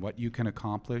and what you can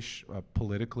accomplish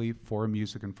politically for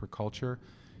music and for culture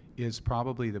is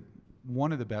probably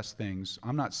one of the best things.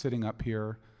 I'm not sitting up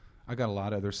here. I got a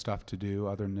lot of other stuff to do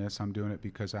other than this. I'm doing it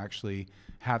because actually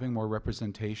having more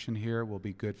representation here will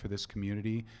be good for this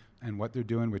community. And what they're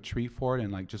doing with Treefort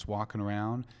and, like, just walking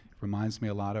around reminds me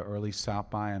a lot of early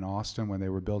South by in Austin when they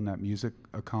were building that music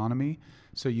economy.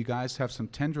 So you guys have some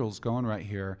tendrils going right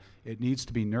here. It needs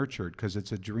to be nurtured because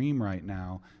it's a dream right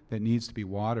now that needs to be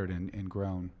watered and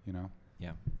grown,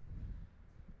 Yeah.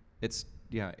 It's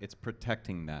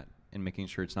protecting that and making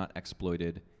sure it's not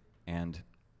exploited and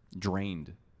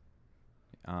drained.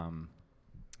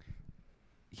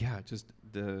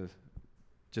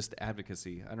 Just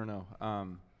advocacy. I don't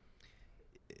know.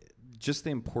 Just the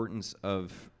importance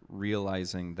of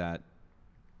realizing that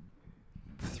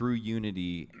through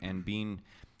unity and being,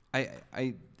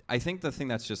 I think the thing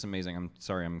that's just amazing. I'm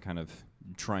sorry, I'm kind of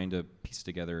trying to piece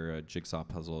together a jigsaw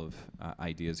puzzle of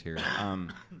ideas here.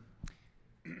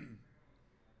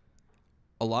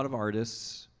 A lot of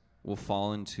artists will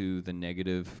fall into the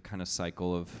negative kind of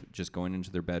cycle of just going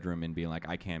into their bedroom and being like,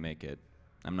 I can't make it.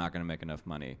 I'm not going to make enough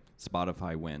money.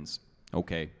 Spotify wins.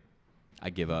 Okay,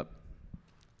 I give up.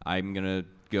 I'm going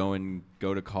to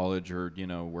go to college or,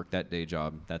 work that day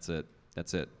job. That's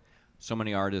it. So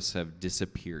many artists have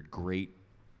disappeared. Great,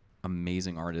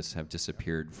 amazing artists have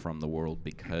disappeared from the world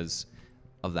because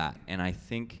of that. And I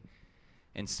think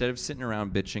instead of sitting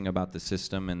around bitching about the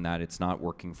system and that it's not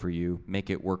working for you, make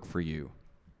it work for you.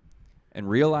 and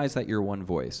realize that you're one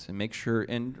voice, and make sure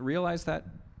and realize that,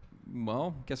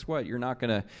 well, guess what?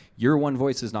 Your one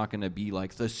voice is not gonna be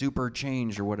like the super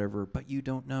change or whatever, but you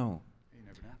don't know.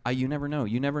 You never know.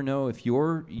 You never know if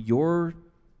your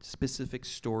specific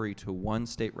story to one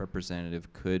state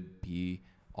representative could be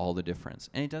all the difference.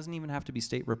 And it doesn't even have to be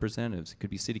state representatives. It could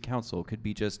be city council. It could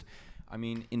be just, I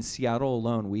mean, in Seattle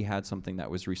alone, we had something that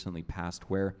was recently passed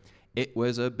where it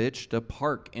was a bitch to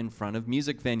park in front of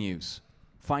music venues.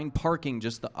 Find parking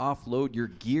just to offload your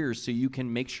gear so you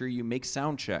can make sure you make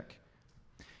sound check.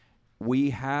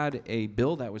 We had a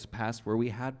bill that was passed where we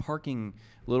had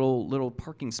little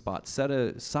parking spots set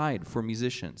aside for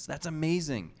musicians. That's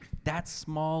amazing. That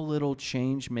small little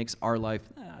change makes our life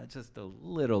just a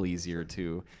little easier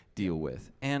to deal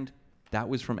with. And that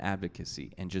was from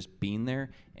advocacy and just being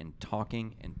there and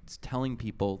talking and telling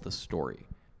people the story.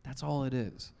 That's all it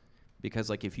is. Because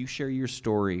like if you share your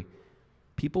story,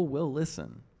 people will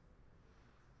listen.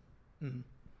 Mm-hmm.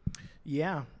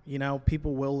 Yeah,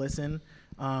 people will listen.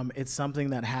 It's something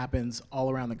that happens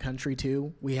all around the country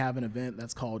too. We have an event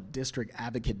that's called District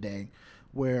Advocate Day,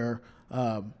 where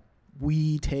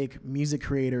we take music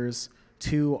creators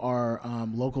to our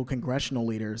local congressional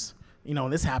leaders.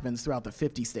 And this happens throughout the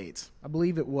 50 states. I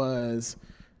believe it was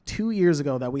 2 years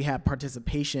ago that we had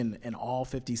participation in all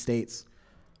 50 states,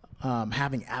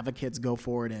 having advocates go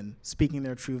forward and speaking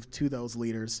their truth to those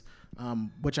leaders,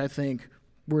 which I think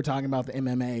we were talking about the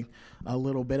MMA a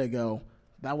little bit ago.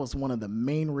 That was one of the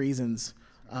main reasons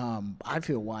I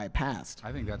feel why it passed.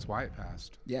 I think that's why it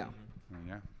passed. Yeah.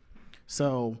 Yeah.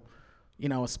 So,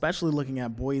 especially looking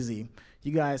at Boise,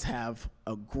 you guys have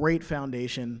a great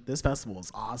foundation. This festival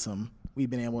is awesome. We've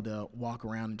been able to walk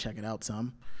around and check it out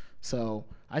some. So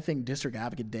I think District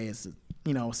Advocate Day is,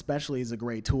 especially is a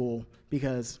great tool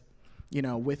because,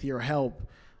 with your help,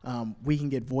 we can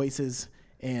get voices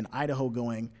in Idaho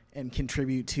going and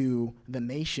contribute to the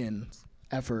nation's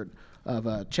effort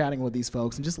of chatting with these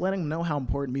folks and just letting them know how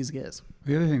important music is.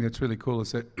 The other thing that's really cool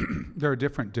is that there are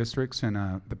different districts, and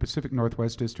the Pacific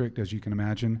Northwest District, as you can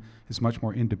imagine, is much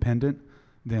more independent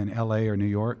than LA or New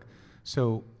York.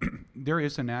 So there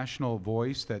is a national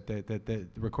voice that the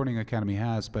Recording Academy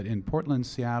has, but in Portland,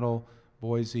 Seattle,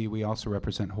 Boise, we also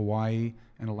represent Hawaii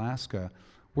and Alaska.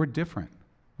 We're different.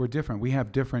 We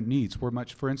have different needs.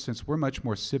 For instance, we're much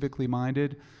more civically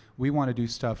minded. We want to do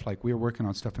stuff like we're working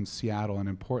on stuff in Seattle and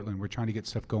in Portland. We're trying to get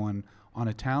stuff going on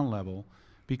a town level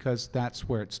because that's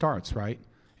where it starts, right?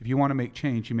 If you want to make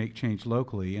change, you make change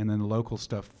locally, and then the local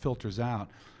stuff filters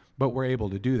out. But we're able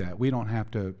to do that. We don't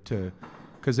have to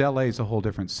because LA is a whole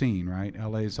different scene, right?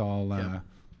 LA's all,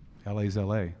 LA's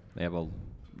LA. They have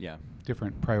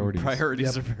different priorities.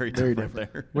 Priorities are very different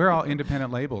there. We're all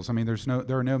independent labels. I mean,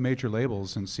 there are no major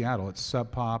labels in Seattle. It's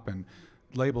Sub Pop and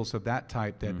labels of that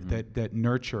type that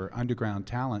nurture underground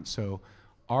talent. So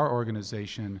our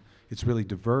organization, it's really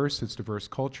diverse. It's diverse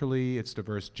culturally. It's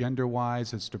diverse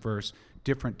gender-wise. It's diverse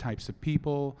different types of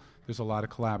people. There's a lot of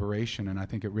collaboration, and I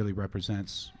think it really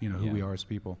represents who we are as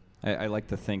people. I like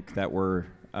to think that we're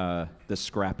the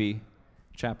scrappy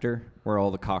chapter, where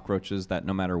all the cockroaches that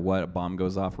no matter what a bomb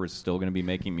goes off, we're still going to be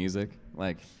making music.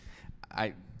 Like,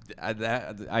 I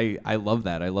love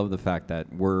that. I love the fact that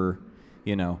we're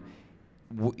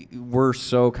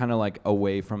so kind of like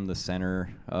away from the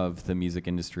center of the music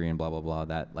industry and blah blah blah,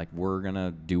 that like we're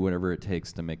gonna do whatever it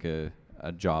takes to make a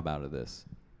job out of this,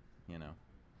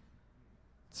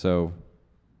 so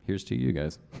here's to you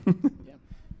guys. Yeah.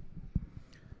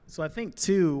 So I think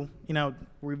too,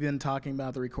 we've been talking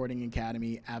about the Recording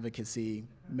Academy, advocacy,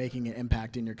 making an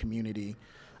impact in your community.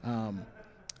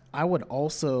 I would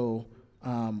also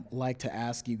like to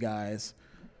ask you guys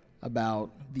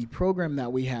about the program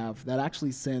that we have that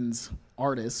actually sends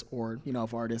artists, or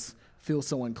if artists feel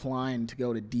so inclined to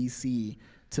go to DC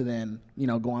to then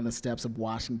go on the steps of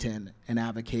Washington and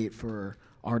advocate for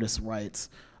artists' rights.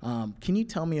 Can you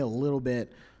tell me a little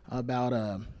bit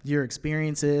about your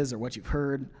experiences or what you've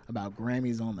heard about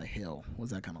Grammys on the Hill?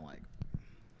 What's that kind of like?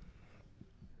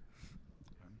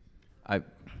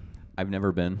 I've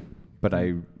never been, but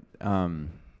I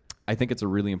think it's a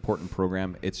really important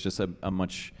program. It's just a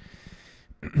much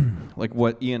like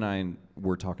what Ian and I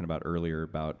were talking about earlier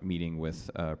about meeting with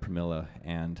Pramila,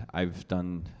 and I've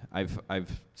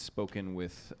spoken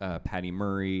with Patty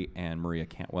Murray and Maria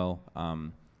Cantwell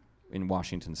in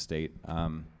Washington State.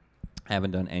 I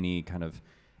haven't done any kind of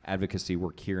advocacy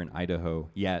work here in Idaho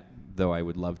yet, though I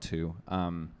would love to.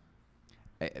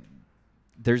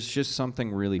 There's just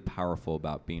something really powerful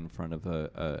about being in front of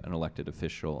an elected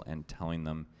official and telling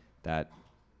them that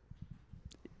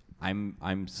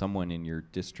I'm someone in your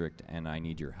district and I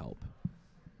need your help.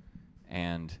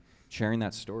 And sharing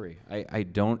that story. I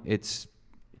don't. It's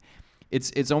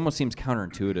almost seems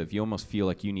counterintuitive. You almost feel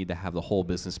like you need to have the whole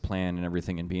business plan and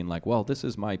everything, and being like, well, this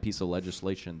is my piece of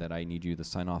legislation that I need you to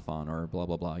sign off on, or blah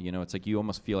blah blah. You know, it's like you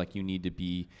almost feel like you need to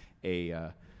be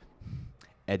a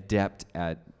adept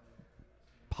at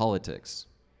politics.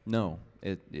 No,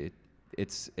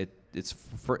 it's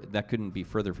that couldn't be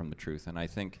further from the truth. And I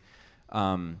think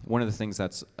one of the things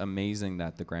that's amazing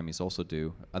that the Grammys also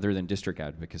do, other than district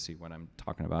advocacy, what I'm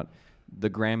talking about, the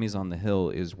Grammys on the Hill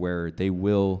is where they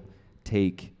will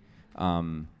take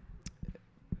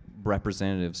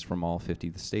representatives from all 50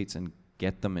 of the states and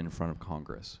get them in front of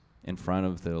Congress, in front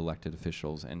of the elected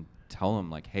officials, and tell them,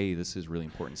 like, hey, this is really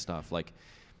important stuff. Like,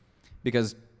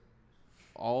 because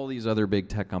all these other big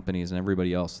tech companies and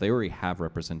everybody else, they already have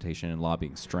representation and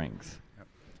lobbying strength. Yep.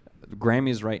 The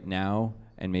Grammys right now,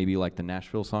 and maybe like the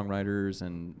Nashville Songwriters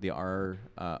and the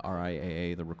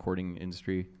RIAA, the Recording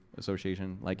Industry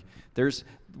Association, like there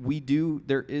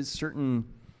is certain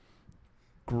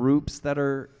groups that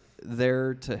are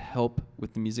there to help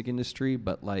with the music industry,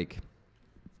 but like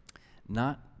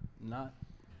not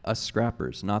us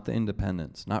scrappers, not the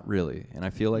independents, not really. And I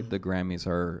feel like the Grammys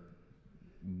are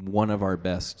one of our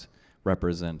best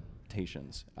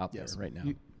representations out there right now.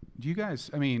 Do you guys,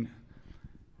 I mean,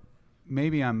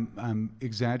 maybe I'm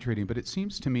exaggerating, but it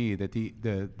seems to me that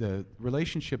the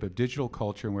relationship of digital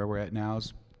culture and where we're at now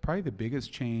is probably the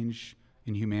biggest change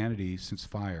in humanity since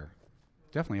fire.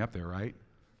 Definitely up there, right?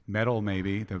 Metal,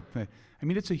 maybe. I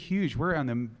mean, it's a huge, we're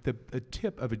on the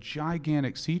tip of a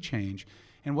gigantic sea change.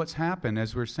 And what's happened,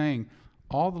 as we're saying,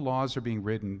 all the laws are being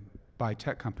written by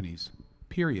tech companies,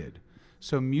 period.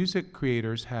 So music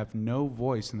creators have no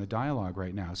voice in the dialogue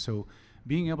right now. So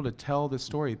being able to tell the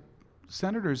story,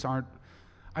 senators aren't,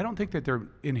 I don't think that they're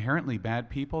inherently bad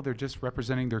people. They're just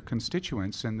representing their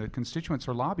constituents, and the constituents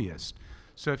are lobbyists.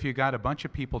 So if you got a bunch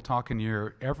of people talking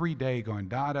here every day going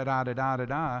da da da da da da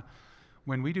da,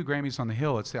 when we do Grammys on the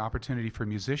Hill, it's the opportunity for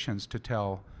musicians to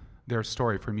tell their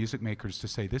story, for music makers to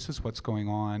say, this is what's going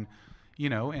on, you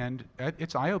know, and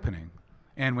it's eye-opening.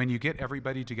 And when you get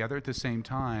everybody together at the same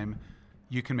time,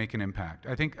 you can make an impact.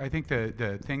 I think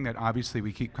the thing that obviously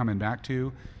we keep coming back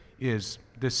to is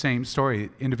the same story.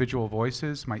 Individual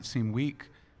voices might seem weak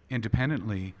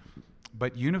independently,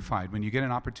 but unified, when you get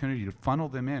an opportunity to funnel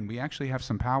them in, we actually have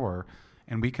some power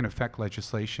and we can affect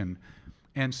legislation.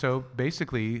 And so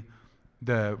basically,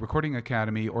 the Recording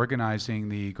Academy organizing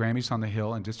the Grammys on the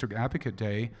Hill and District Advocate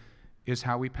Day is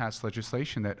how we pass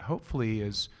legislation that hopefully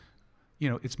is, you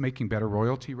know, it's making better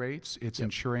royalty rates. It's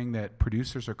ensuring that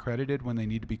producers are credited when they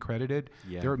need to be credited.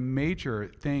 Yeah. There are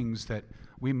major things that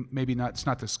we it's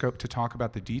not the scope to talk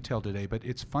about the detail today, but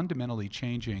it's fundamentally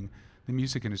changing the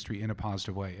music industry in a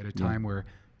positive way at a time where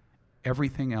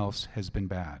everything else has been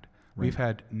bad. Right. We've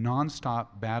had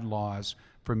nonstop bad laws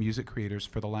for music creators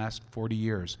for the last 40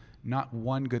 years. Not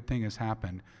one good thing has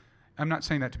happened. I'm not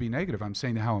saying that to be negative. I'm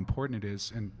saying how important it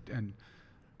is. And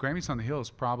Grammys on the Hill is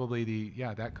probably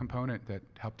that component that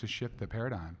helped to shift the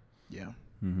paradigm. Yeah.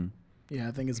 Mm-hmm. Yeah,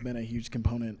 I think it's been a huge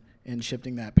component in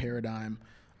shifting that paradigm.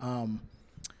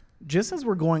 Just as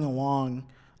we're going along,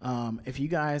 if you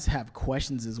guys have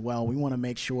questions as well, we want to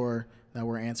make sure that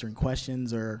we're answering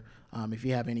questions, or if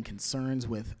you have any concerns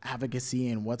with advocacy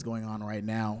and what's going on right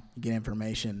now, you get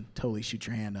information, totally shoot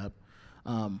your hand up.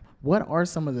 What are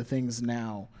some of the things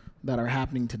now that are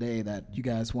happening today that you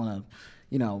guys want to,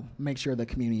 you know, make sure the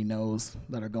community knows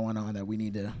that are going on that we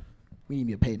need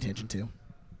to pay attention to?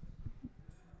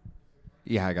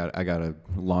 Yeah, I got a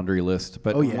laundry list,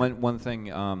 but one thing,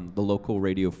 the local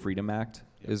Radio Freedom Act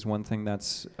is one thing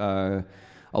that's a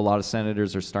lot of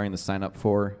senators are starting to sign up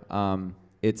for.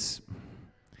 It's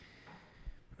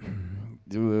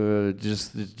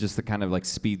just to kind of like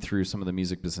speed through some of the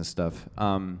music business stuff.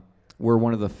 We're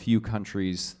one of the few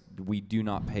countries we do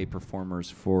not pay performers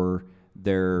for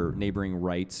their neighboring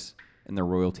rights and their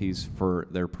royalties for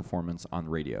their performance on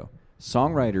radio.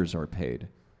 Songwriters are paid,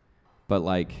 but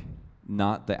like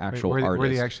not the actual artist. We're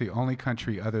the actually only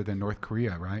country other than North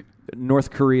Korea, right?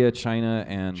 North Korea, China,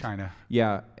 and China.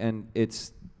 Yeah, and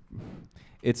it's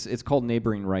called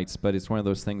neighboring rights, but it's one of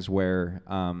those things where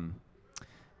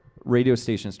radio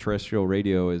stations, terrestrial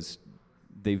radio,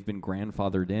 they've been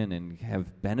grandfathered in and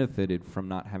have benefited from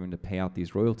not having to pay out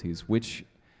these royalties, which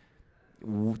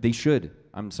they should.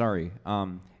 I'm sorry.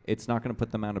 It's not going to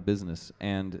put them out of business.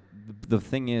 And the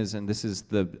thing is, and this is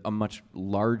a much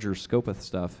larger scope of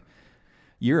stuff,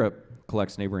 Europe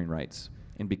collects neighboring rights.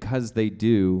 And because they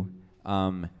do,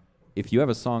 if you have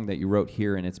a song that you wrote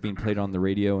here and it's being played on the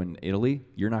radio in Italy,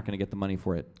 you're not going to get the money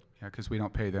for it. Yeah, because we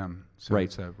don't pay them. So Right.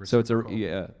 It's a So it's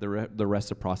reciprocal. the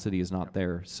reciprocity is not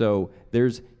there. So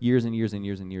there's years and years and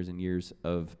years and years and years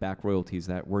of back royalties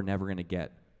that we're never going to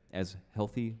get as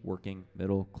healthy, working,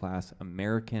 middle class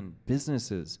American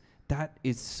businesses. That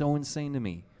is so insane to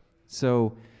me.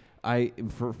 So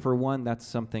for one, that's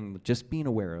something just being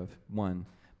aware of, one.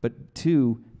 But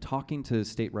two, talking to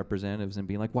state representatives and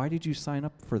being like, why did you sign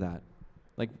up for that?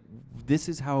 Like, this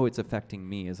is how it's affecting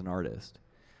me as an artist.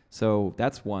 So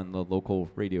that's one, the local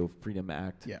Radio Freedom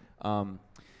Act. Yeah.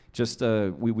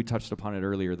 We touched upon it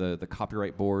earlier, the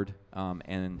copyright board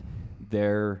and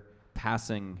their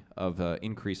passing of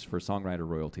increase for songwriter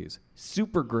royalties.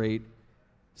 Super great,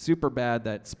 super bad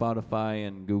that Spotify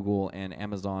and Google and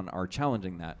Amazon are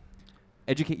challenging that.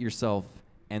 Educate yourself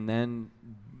and then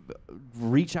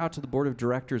reach out to the board of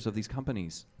directors of these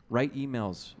companies. Write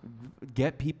emails.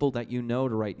 Get people that you know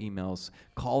to write emails.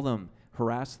 Call them.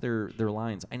 Harass their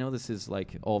lines. I know this is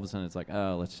like, all of a sudden it's like,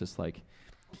 oh, let's just like,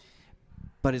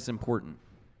 but it's important.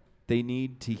 They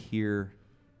need to hear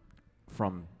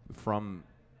from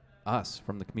us,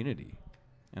 from the community,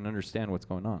 and understand what's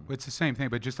going on. It's the same thing,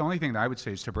 but just the only thing that I would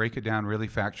say is to break it down really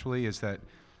factually is that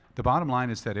the bottom line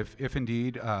is that if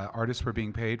indeed artists were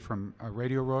being paid from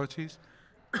radio royalties,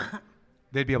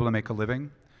 they'd be able to make a living.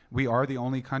 We are the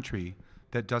only country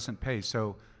that doesn't pay.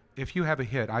 So if you have a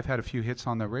hit, I've had a few hits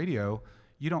on the radio,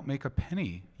 you don't make a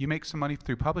penny. You make some money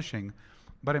through publishing,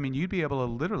 but I mean, you'd be able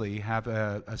to literally have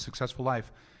a successful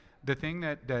life. The thing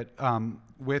that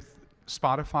with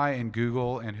Spotify and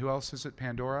Google and who else is it,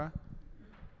 Pandora?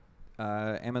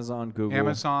 Amazon, Google.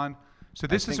 Amazon. So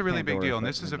this is a really Pandora, big deal, and but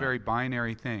this is a not. very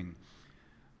binary thing.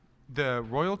 The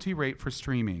royalty rate for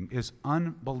streaming is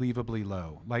unbelievably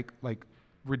low, like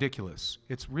ridiculous.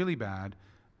 It's really bad.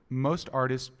 Most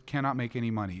artists cannot make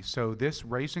any money. So this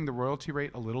raising the royalty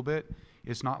rate a little bit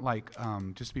is not like,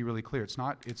 just to be really clear, it's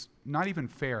not even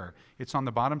fair. It's on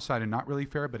the bottom side and not really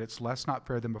fair, but it's less not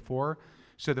fair than before.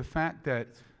 So the fact that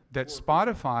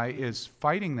Spotify is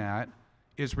fighting that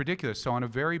is ridiculous. So on a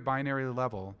very binary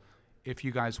level, if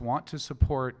you guys want to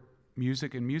support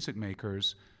music and music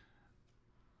makers,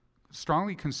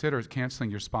 strongly consider canceling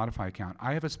your Spotify account.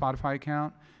 I have a Spotify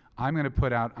account. I'm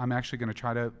actually going to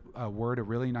try to word a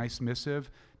really nice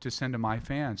missive to send to my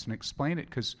fans and explain it,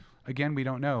 because, again, we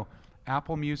don't know.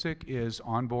 Apple Music is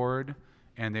on board,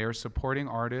 and they are supporting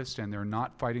artists, and they're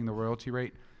not fighting the royalty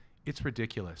rate. It's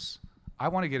ridiculous. I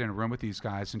want to get in a room with these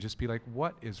guys and just be like,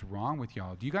 what is wrong with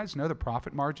y'all? Do you guys know the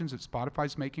profit margins that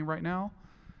Spotify's making right now?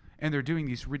 And they're doing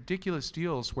these ridiculous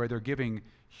deals where they're giving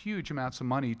huge amounts of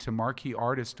money to marquee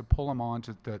artists to pull them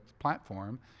onto the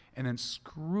platform, and then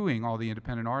screwing all the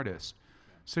independent artists.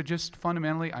 So just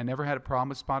fundamentally, I never had a problem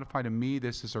with Spotify. To me,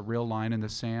 this is a real line in the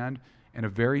sand and a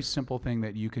very simple thing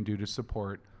that you can do to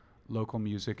support local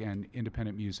music and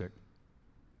independent music.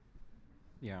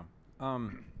 Yeah.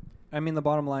 I mean, the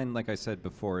bottom line, like I said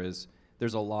before, is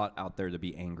there's a lot out there to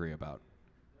be angry about.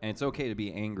 And it's okay to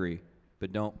be angry,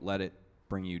 but don't let it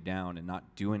bring you down and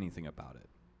not do anything about it.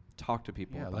 Talk to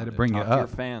people about let it bring talk you to your up.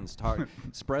 fans.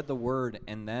 Spread the word,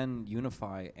 and then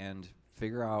unify and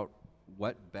figure out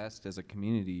what best as a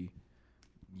community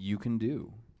you can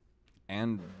do.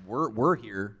 And we're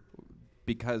here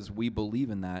because we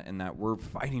believe in that, and that we're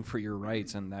fighting for your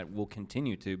rights, and that we'll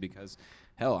continue to, because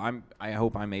hell, I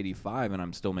hope I'm 85 and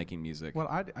I'm still making music.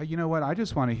 Well, you know what? I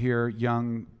just want to hear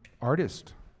young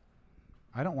artists.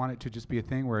 I don't want it to just be a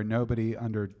thing where nobody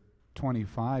under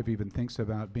 25 even thinks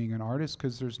about being an artist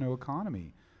because there's no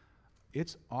economy.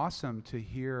 It's awesome to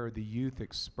hear the youth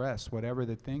express whatever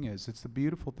the thing is. It's the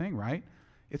beautiful thing, right?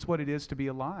 It's what it is to be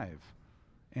alive.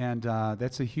 And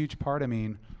that's a huge part. I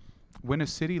mean, when a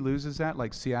city loses that,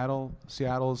 like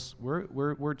Seattle's,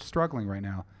 we're struggling right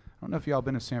now. I don't know if y'all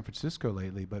been to San Francisco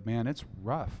lately, but man, it's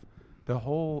rough. The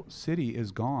whole city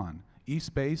is gone.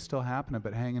 East Bay's still happening,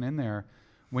 but hanging in there.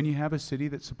 When you have a city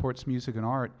that supports music and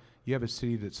art, you have a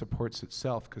city that supports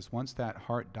itself, because once that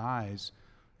heart dies,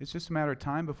 it's just a matter of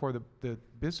time before the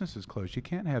businesses close. You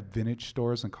can't have vintage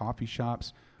stores and coffee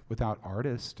shops without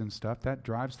artists and stuff. That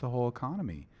drives the whole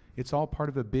economy. It's all part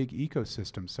of a big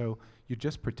ecosystem. So you're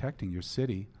just protecting your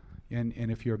city. And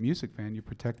if you're a music fan, you're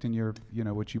protecting your,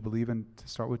 what you believe in to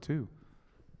start with too.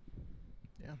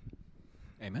 Yeah.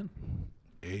 Amen.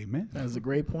 Amen. That is a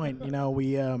great point.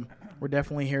 We're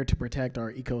definitely here to protect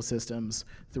our ecosystems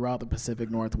throughout the Pacific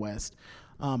Northwest.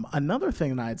 Another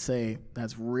thing that I'd say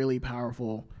that's really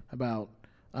powerful about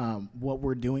what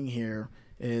we're doing here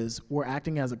is we're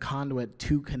acting as a conduit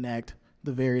to connect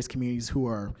the various communities who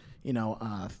are,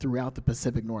 throughout the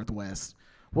Pacific Northwest.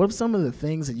 What are some of the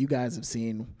things that you guys have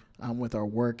seen with our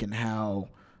work, and how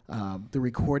the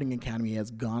Recording Academy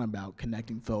has gone about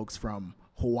connecting folks from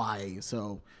Hawaii.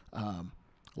 So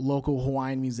local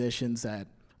Hawaiian musicians that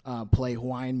play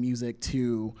Hawaiian music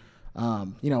to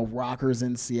rockers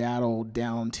in Seattle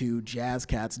down to jazz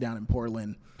cats down in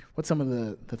Portland. What's some of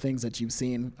the things that you've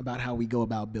seen about how we go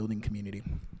about building community?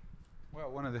 Well,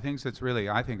 one of the things that's really,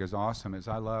 I think, is awesome is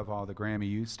I love all the Grammy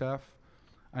U stuff.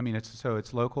 I mean,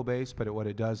 it's local based, but what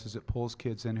it does is it pulls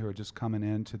kids in who are just coming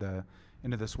into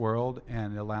this world,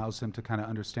 and it allows them to kind of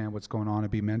understand what's going on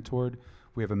and be mentored.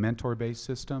 We have a mentor-based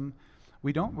system.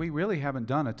 We really haven't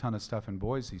done a ton of stuff in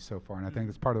Boise so far, and I think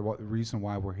that's part of the reason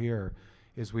why we're here,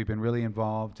 is we've been really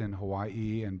involved in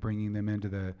Hawaii and bringing them into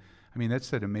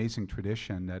that's an amazing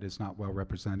tradition that is not well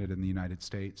represented in the United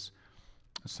States.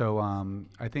 So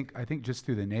I think just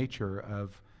through the nature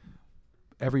of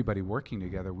everybody working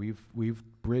together, we've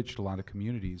bridged a lot of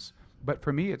communities. But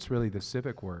for me, it's really the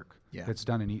civic work that's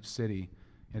done in each city,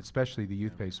 and especially the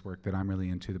youth-based work that I'm really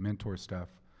into, the mentor stuff.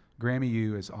 Grammy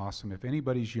U is awesome. If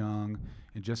anybody's young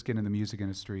and just getting in the music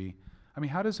industry, I mean,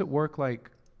 how does it work?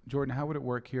 Like, Jordan, how would it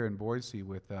work here in Boise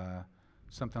with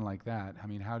something like that? I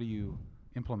mean, how do you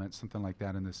implement something like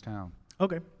that in this town?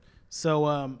 Okay. So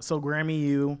Grammy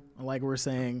U, like we're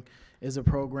saying, is a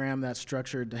program that's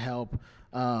structured to help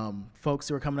folks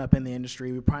who are coming up in the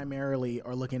industry. We primarily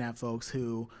are looking at folks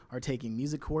who are taking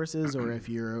music courses, or if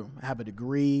you have a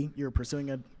degree, you're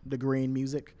pursuing a degree in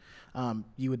music,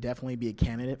 you would definitely be a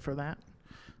candidate for that.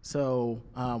 So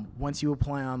once you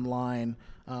apply online,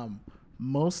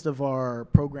 most of our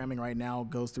programming right now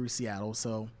goes through Seattle.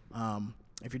 So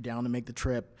if you're down to make the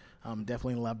trip,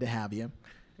 definitely love to have you.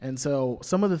 And so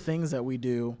some of the things that we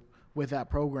do with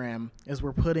that program is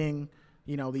we're putting,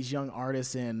 these young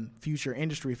artists and future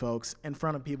industry folks in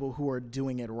front of people who are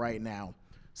doing it right now.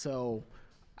 So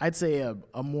I'd say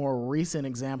a more recent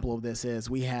example of this is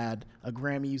we had a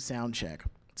Grammy U sound check.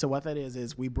 So what that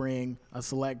is we bring a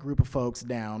select group of folks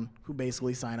down who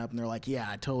basically sign up and they're like, yeah,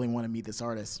 I totally want to meet this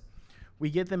artist. We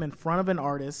get them in front of an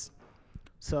artist.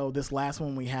 So this last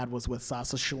one we had was with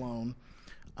Sasha Shalom.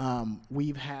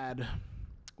 We've had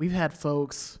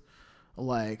folks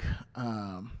like,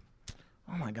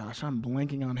 oh my gosh, I'm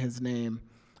blanking on his name.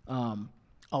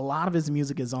 A lot of his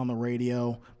music is on the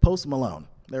radio. Post Malone,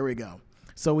 there we go.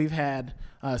 So we've had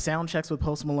sound checks with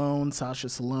Post Malone, Sasha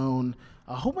Shalom,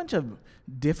 a whole bunch of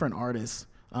different artists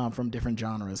from different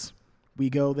genres. We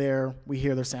go there, we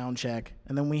hear their sound check,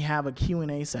 and then we have a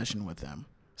Q&A session with them.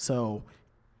 So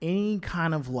any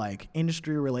kind of like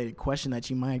industry-related question that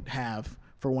you might have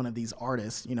for one of these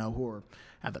artists, who are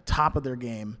at the top of their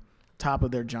game, top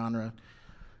of their genre,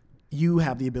 you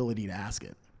have the ability to ask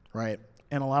it, right?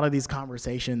 And a lot of these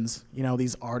conversations,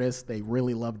 these artists, they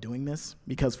really love doing this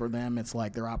because for them, it's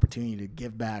like their opportunity to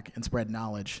give back and spread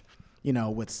knowledge,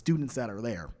 with students that are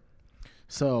there.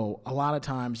 So a lot of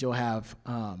times you'll have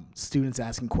students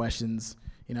asking questions,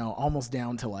 almost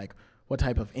down to like, what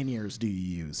type of in-ears do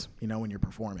you use, when you're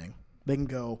performing? They can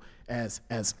go as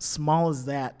small as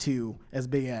that to as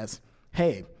big as,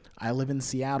 hey, I live in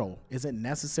Seattle. Is it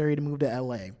necessary to move to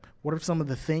LA? What are some of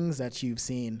the things that you've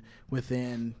seen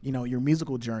within, your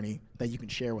musical journey that you can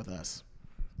share with us?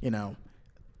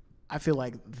 I feel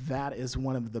like that is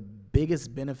one of the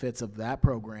biggest benefits of that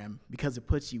program because it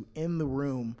puts you in the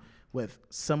room with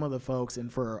some of the folks, and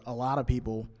for a lot of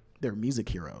people, they're music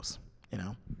heroes,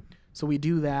 So we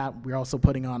do that. We're also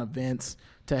putting on events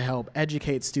to help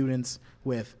educate students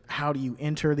with how do you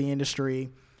enter the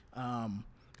industry.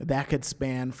 That could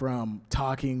span from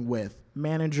talking with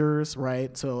managers,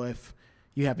 right? So if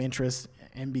you have interest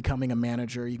in becoming a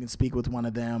manager, you can speak with one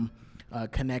of them,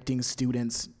 connecting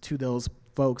students to those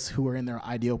folks who are in their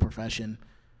ideal profession,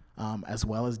 as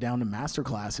well as down to master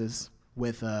classes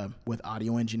with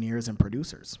audio engineers and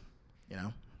producers,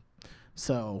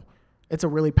 So it's a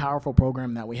really powerful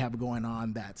program that we have going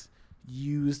on that's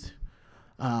used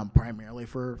primarily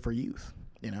for youth,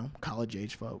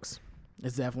 college-age folks.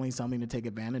 It's definitely something to take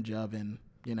advantage of, and,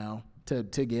 to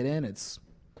get in, it's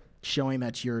showing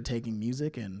that you're taking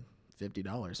music and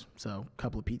 $50. So a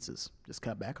couple of pizzas, just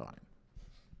cut back on it.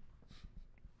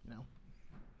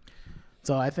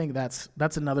 So I think that's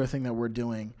another thing that we're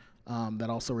doing that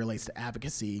also relates to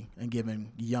advocacy and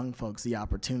giving young folks the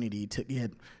opportunity to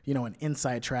get, an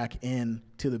inside track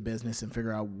into the business and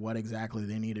figure out what exactly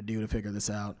they need to do to figure this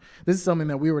out. This is something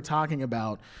that we were talking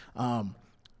about.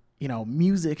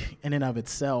 Music in and of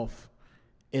itself,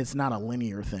 it's not a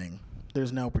linear thing.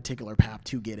 There's no particular path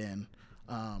to get in.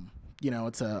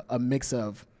 It's a mix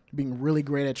of being really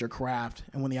great at your craft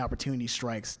and when the opportunity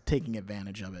strikes, taking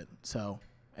advantage of it. So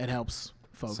it helps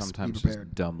folks sometimes be prepared.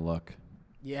 Just dumb luck.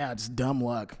 Yeah, it's dumb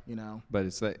luck, But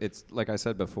it's like I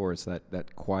said before, it's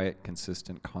that quiet,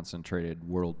 consistent, concentrated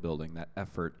world building, that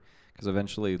effort. Because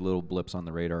eventually little blips on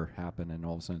the radar happen, and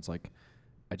all of a sudden it's like,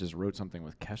 I just wrote something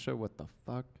with Kesha. What the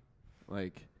fuck?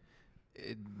 Like,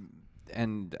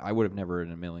 and I would have never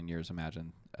in a million years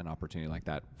imagined an opportunity like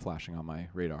that flashing on my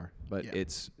radar. But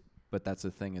but that's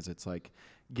the thing, is it's like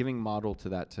giving model to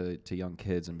that to young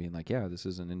kids and being like, yeah, this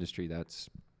is an industry that's,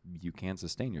 you can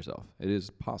sustain yourself. It is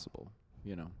possible,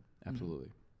 absolutely.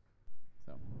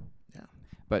 So, yeah.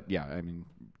 But yeah, I mean,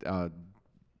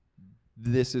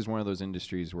 this is one of those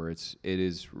industries where it's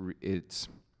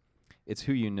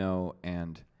who you know,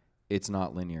 and it's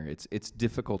not linear. It's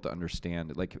difficult to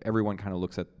understand. Like, everyone kind of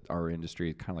looks at our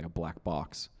industry kind of like a black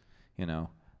box,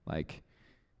 like,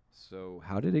 so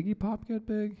how did Iggy Pop get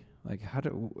big? Like, how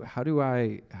do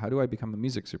I become a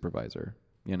music supervisor?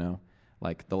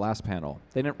 Like the last panel,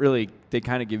 they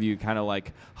kind of give you kind of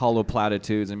like hollow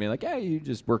platitudes and be like, yeah, you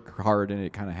just work hard and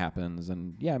it kind of happens,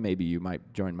 and yeah, maybe you might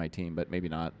join my team, but maybe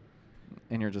not.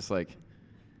 And you're just like,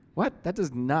 what? That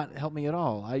does not help me at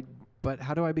all. But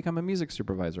how do I become a music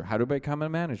supervisor? How do I become a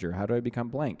manager? How do I become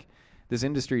blank? This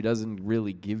industry doesn't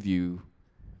really give you.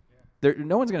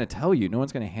 No one's going to tell you. No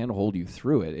one's going to handhold you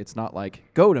through it. It's not like,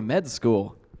 go to med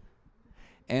school.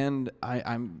 And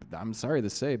I'm sorry to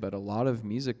say, but a lot of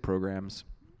music programs,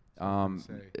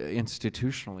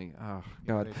 institutionally, oh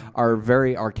God, are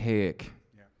very archaic.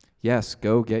 Yeah. Yes,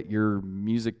 go get your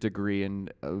music degree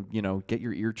and get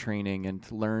your ear training and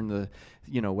learn the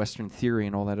Western theory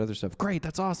and all that other stuff. Great,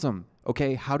 that's awesome.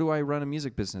 Okay, how do I run a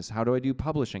music business? How do I do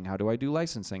publishing? How do I do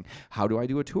licensing? How do I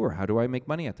do a tour? How do I make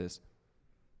money at this?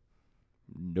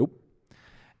 Nope.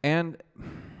 And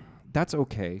that's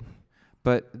okay.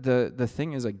 But the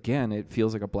thing is, again, it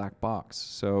feels like a black box.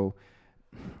 So,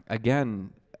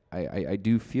 again, I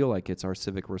do feel like it's our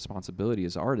civic responsibility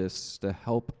as artists to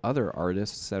help other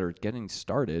artists that are getting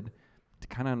started to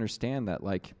kind of understand that,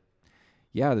 like,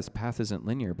 yeah, this path isn't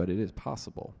linear, but it is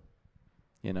possible.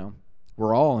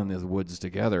 We're all in the woods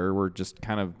together. We're just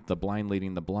kind of the blind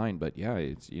leading the blind. But yeah,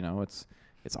 it's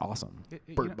awesome.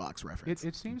 Bird Box reference.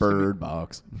 It seems Bird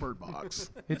Box. Bird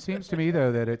Box. It seems to me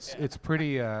though that it's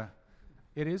pretty.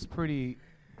 It is pretty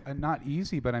not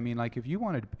easy, but I mean, like, if you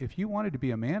wanted to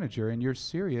be a manager and you're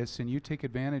serious and you take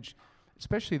advantage,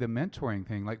 especially the mentoring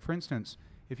thing. Like, for instance,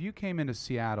 if you came into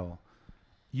Seattle,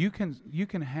 you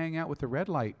can hang out with the red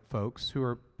light folks who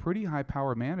are pretty high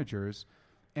power managers,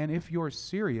 and if you're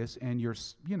serious and you're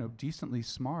decently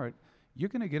smart, you're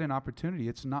going to get an opportunity.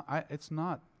 It's not.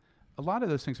 A lot of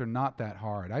those things are not that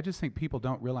hard. I just think people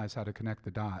don't realize how to connect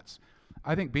the dots.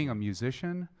 I think being a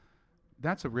musician,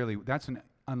 that's an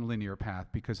unlinear path,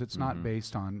 because it's not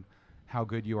based on how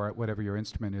good you are at whatever your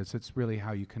instrument is. It's really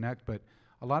how you connect. But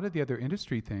a lot of the other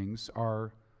industry things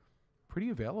are pretty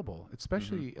available,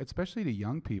 especially to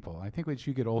young people. I think as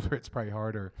you get older, it's probably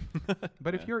harder.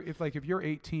 But if you're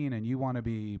 18 and you want to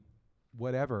be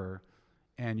whatever,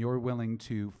 and you're willing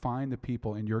to find the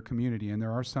people in your community, and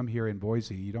there are some here in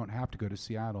Boise, you don't have to go to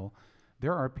Seattle.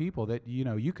 There are people that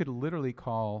you could literally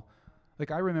call. Like,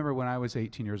 I remember when I was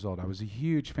 18 years old, I was a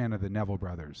huge fan of the Neville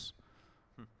Brothers.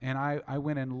 And I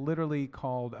went and literally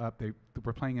called up, they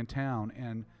were playing in town,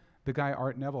 and the guy,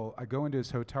 Art Neville, I go into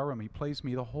his hotel room, he plays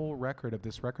me the whole record of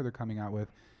this record they're coming out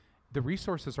with. The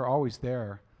resources are always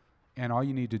there, and all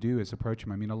you need to do is approach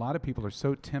them. I mean, a lot of people are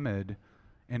so timid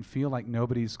and feel like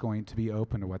nobody's going to be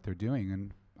open to what they're doing,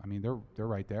 and I mean, they're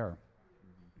right there.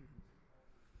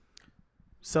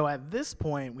 So at this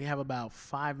point, we have about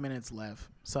 5 minutes left.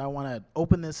 So I want to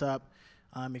open this up.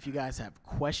 If you guys have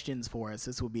questions for us,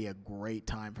 this would be a great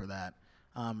time for that.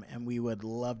 And we would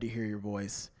love to hear your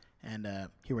voice and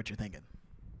hear what you're thinking.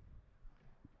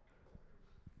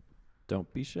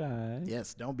 Don't be shy.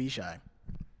 Yes, don't be shy.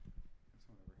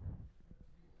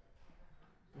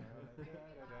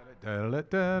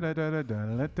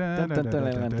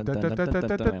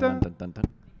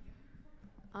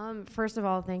 First of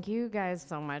all, thank you guys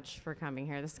so much for coming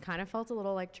here. This kind of felt a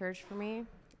little like church for me.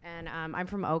 And I'm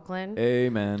from Oakland.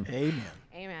 Amen.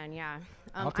 Amen, yeah.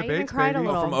 I even cried a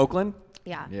little. Oh, from Oakland?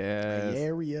 Yeah. Yes.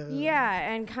 Area.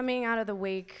 Yeah, and coming out of the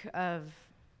wake of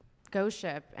Ghost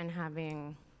Ship and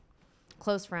having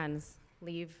close friends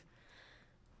leave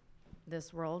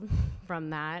this world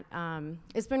from that,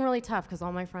 it's been really tough because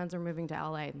all my friends are moving to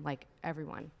LA, like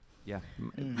everyone. Yeah.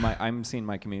 I'm seeing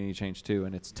my community change too,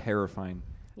 and it's terrifying.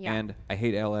 Yeah. And I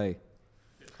hate LA.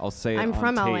 I'll say it I'm on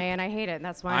from tape. LA and I hate it.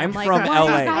 That's why I'm like, from why LA.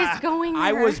 are you guys going here?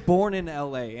 I was born in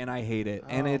LA and I hate it.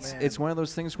 And Oh, it's one of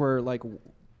those things where, like,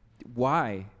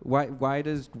 why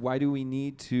do we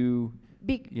need to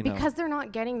Because they're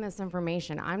not getting this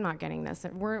information. I'm not getting this.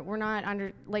 We're not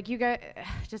under, like, you guys,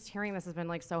 just hearing this has been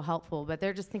like so helpful, but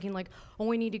they're just thinking like, oh,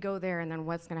 we need to go there, and then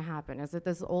what's gonna happen? Is it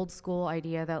this old school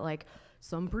idea that like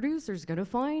some producer's gonna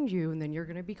find you and then you're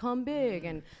gonna become big?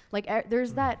 And like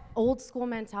there's that old school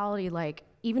mentality, like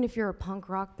even if you're a punk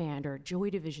rock band or a Joy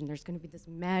Division, there's gonna be this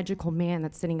magical man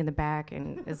that's sitting in the back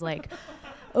and is like,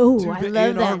 oh, dude, I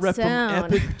love that rep sound.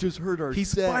 From Epic just heard our He's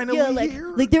set. finally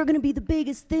here. Like they're gonna be the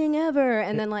biggest thing ever,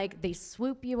 and then like they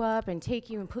swoop you up and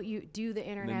take you and put you do the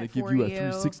internet and then they for give you a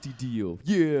 360 deal.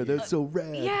 Yeah, that's so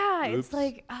rad. Yeah, Oops. it's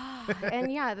like,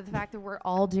 and yeah, the fact that we're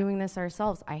all doing this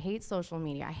ourselves. I hate social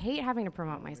media. I hate having to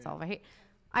promote myself.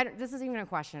 This isn't even a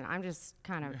question. I'm just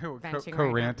kind of venting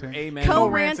Co-ranting. right Amen. now.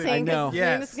 Co-ranting. I know.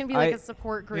 Yes. This is going to be like a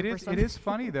support group or It something. is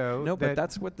funny though. No, but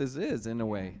that's what this is in a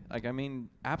way. Like, I mean,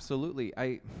 absolutely.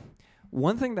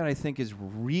 One thing that I think is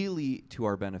really to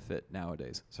our benefit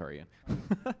nowadays, sorry,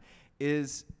 Ian,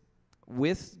 is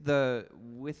with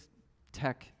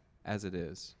tech as it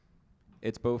is,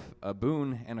 it's both a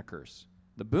boon and a curse.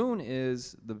 The boon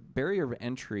is the barrier of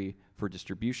entry for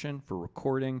distribution, for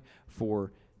recording,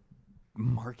 for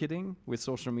marketing with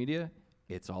social media.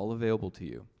 It's all available to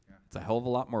you. Yeah. It's a hell of a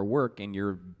lot more work, and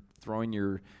you're throwing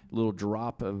your little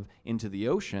drop into the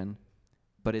ocean,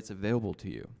 but it's available to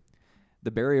you.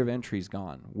 The barrier of entry is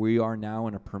gone. We are now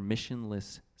in a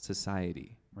permissionless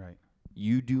society. Right.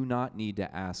 You do not need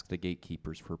to ask the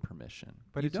gatekeepers for permission.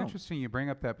 But you it's don't. interesting you bring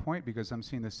up that point, because I'm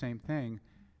seeing the same thing.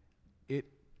 It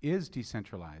is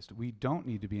decentralized. We don't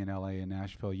need to be in LA and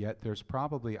Nashville yet.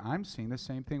 I'm seeing the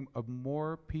same thing of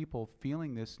more people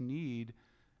feeling this need,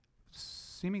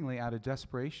 seemingly out of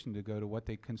desperation, to go to what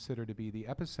they consider to be the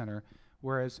epicenter,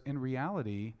 whereas in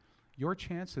reality, your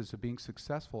chances of being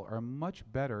successful are much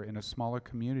better in a smaller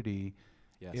community.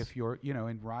 Yes. If you're,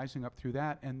 and rising up through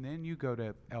that, and then you go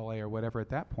to LA or whatever at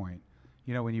that point,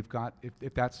 when you've got,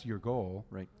 if that's your goal.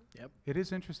 Right. Yep. It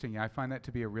is interesting. I find that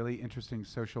to be a really interesting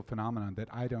social phenomenon that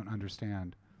I don't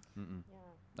understand. Mm-mm. Yeah.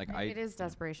 Like it is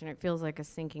desperation. It feels like a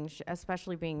sinking ship,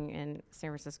 especially being in San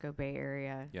Francisco Bay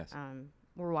Area. Yes.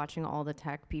 We're watching all the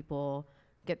tech people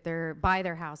buy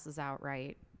their houses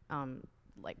outright.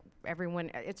 Like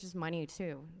everyone, it's just money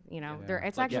too.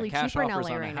 It's like, actually cash cheaper in offers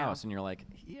LA on right a now. house, and you're like,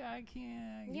 I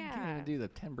can't. Yeah. You can't do the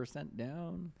 10%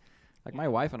 down. Like my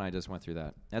wife and I just went through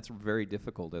that. That's very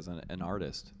difficult as an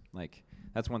artist. Like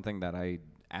that's one thing that I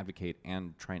advocate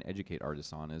and try and educate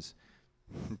artists on is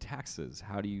taxes.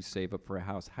 How do you save up for a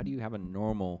house? How do you have a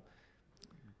normal?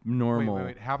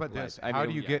 Wait. How about life? this? How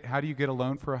do you get a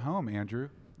loan for a home, Andrew?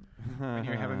 When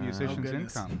you have a musician's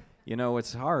income.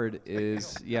 What's hard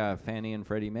is, Fannie and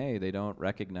Freddie Mae, they don't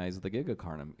recognize the gig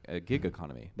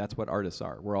economy. That's what artists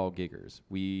are. We're all giggers.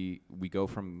 We go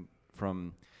from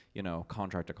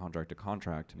contract to contract to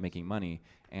contract, making money,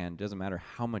 and it doesn't matter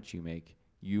how much you make,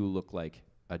 you look like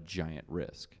a giant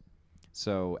risk.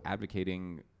 So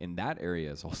advocating in that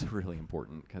area is also really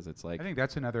important, because it's like, I think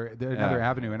that's another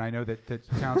avenue, and I know that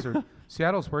towns are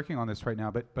Seattle's working on this right now.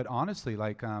 But honestly,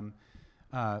 like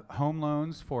home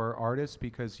loans for artists,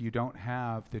 because you don't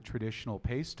have the traditional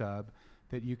pay stub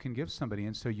that you can give somebody,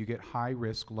 and so you get high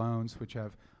risk loans which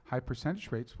have high percentage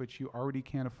rates which you already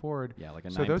can't afford. Yeah, like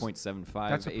a so 9.75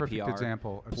 that's a APR. perfect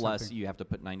example of Plus, something. you have to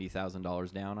put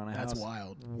 $90,000 down on a house. That's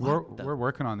wild. We're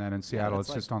working on that in Seattle. It's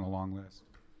like just on the long list.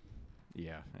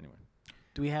 Yeah. Anyway.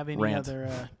 Do we have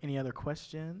any other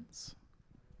questions?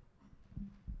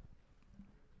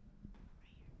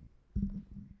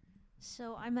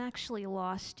 So I'm actually a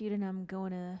law student.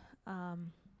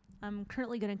 I'm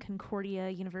currently going to Concordia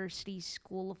University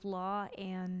School of Law,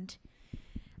 and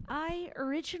I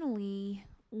originally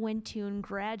went to and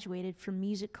graduated from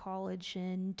music college,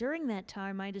 and during that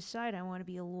time I decided I want to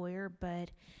be a lawyer,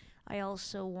 but I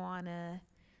also want to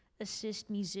assist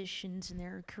musicians in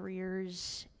their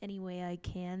careers any way I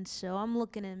can. So I'm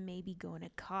looking at maybe going to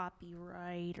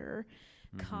copyright or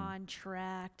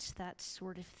contract, that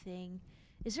sort of thing.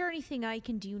 Is there anything I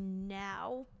can do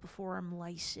now before I'm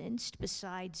licensed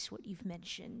besides what you've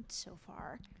mentioned so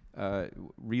far?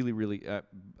 Really,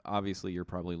 obviously you're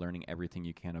probably learning everything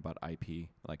you can about IP,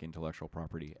 like intellectual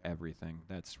property, everything.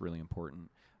 That's really important.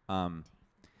 There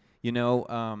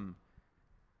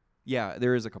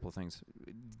is a couple of things.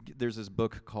 There's this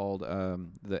book called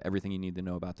The Everything You Need to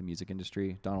Know About the Music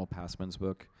Industry, Donald Passman's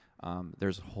book.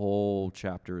 There's whole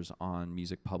chapters on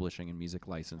music publishing and music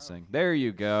licensing. There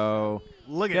you go.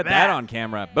 Look at Get that. that on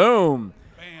camera. Boom.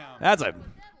 Bam.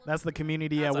 That's the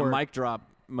community That's at a work. mic drop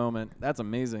moment. That's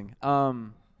amazing.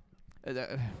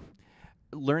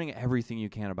 learning everything you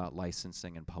can about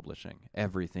licensing and publishing,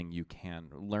 everything you can.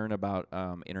 Learn about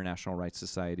international rights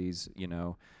societies,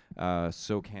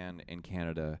 SOCAN in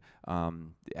Canada,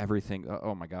 everything,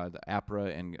 oh my God, the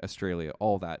APRA in Australia,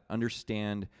 all that.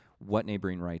 Understand what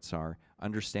neighboring rights are,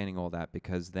 understanding all that,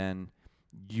 because then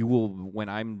you will, when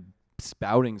I'm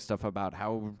spouting stuff about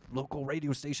how local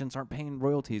radio stations aren't paying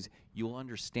royalties, you'll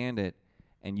understand it,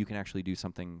 and you can actually do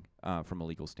something from a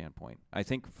legal standpoint. I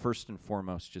think first and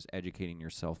foremost, just educating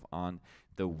yourself on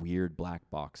the weird black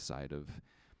box side of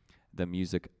the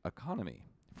music economy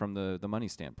from the money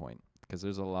standpoint, because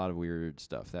there's a lot of weird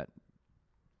stuff that,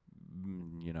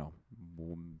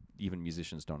 even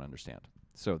musicians don't understand.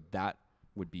 So that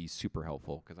would be super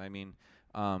helpful, because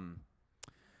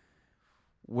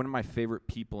one of my favorite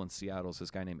people in Seattle is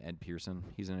this guy named Ed Pearson.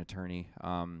 He's an attorney,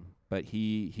 but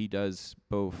he does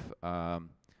both.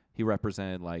 He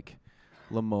represented like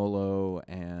Lamolo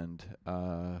and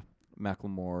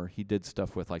Macklemore. He did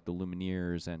stuff with like the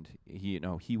Lumineers, and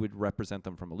he would represent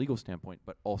them from a legal standpoint,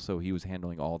 but also he was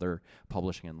handling all their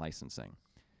publishing and licensing.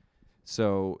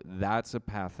 So that's a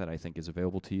path that I think is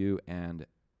available to you. And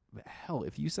hell,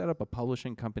 if you set up a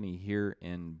publishing company here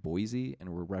in Boise and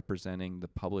we're representing the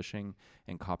publishing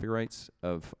and copyrights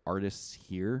of artists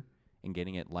here and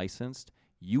getting it licensed,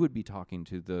 you would be talking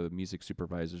to the music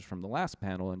supervisors from the last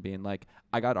panel and being like,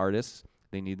 I got artists,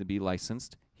 they need to be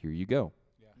licensed, here you go.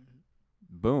 Yeah.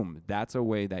 Mm-hmm. Boom. That's a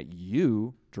way that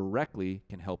you directly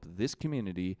can help this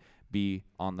community be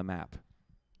on the map.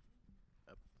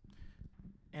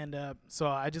 And so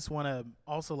I just want to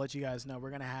also let you guys know we're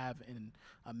going to have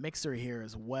a mixer here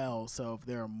as well. So if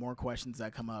there are more questions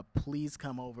that come up, please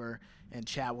come over and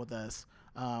chat with us.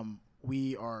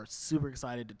 We are super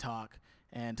excited to talk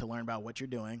and to learn about what you're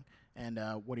doing and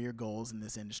what are your goals in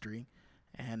this industry.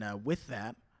 And with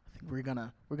that, I think we're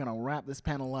gonna wrap this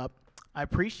panel up. I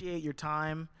appreciate your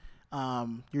time,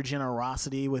 your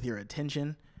generosity with your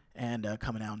attention, and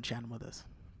coming out and chatting with us.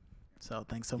 So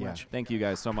thanks so much. Thank you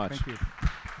guys so much. Thank you.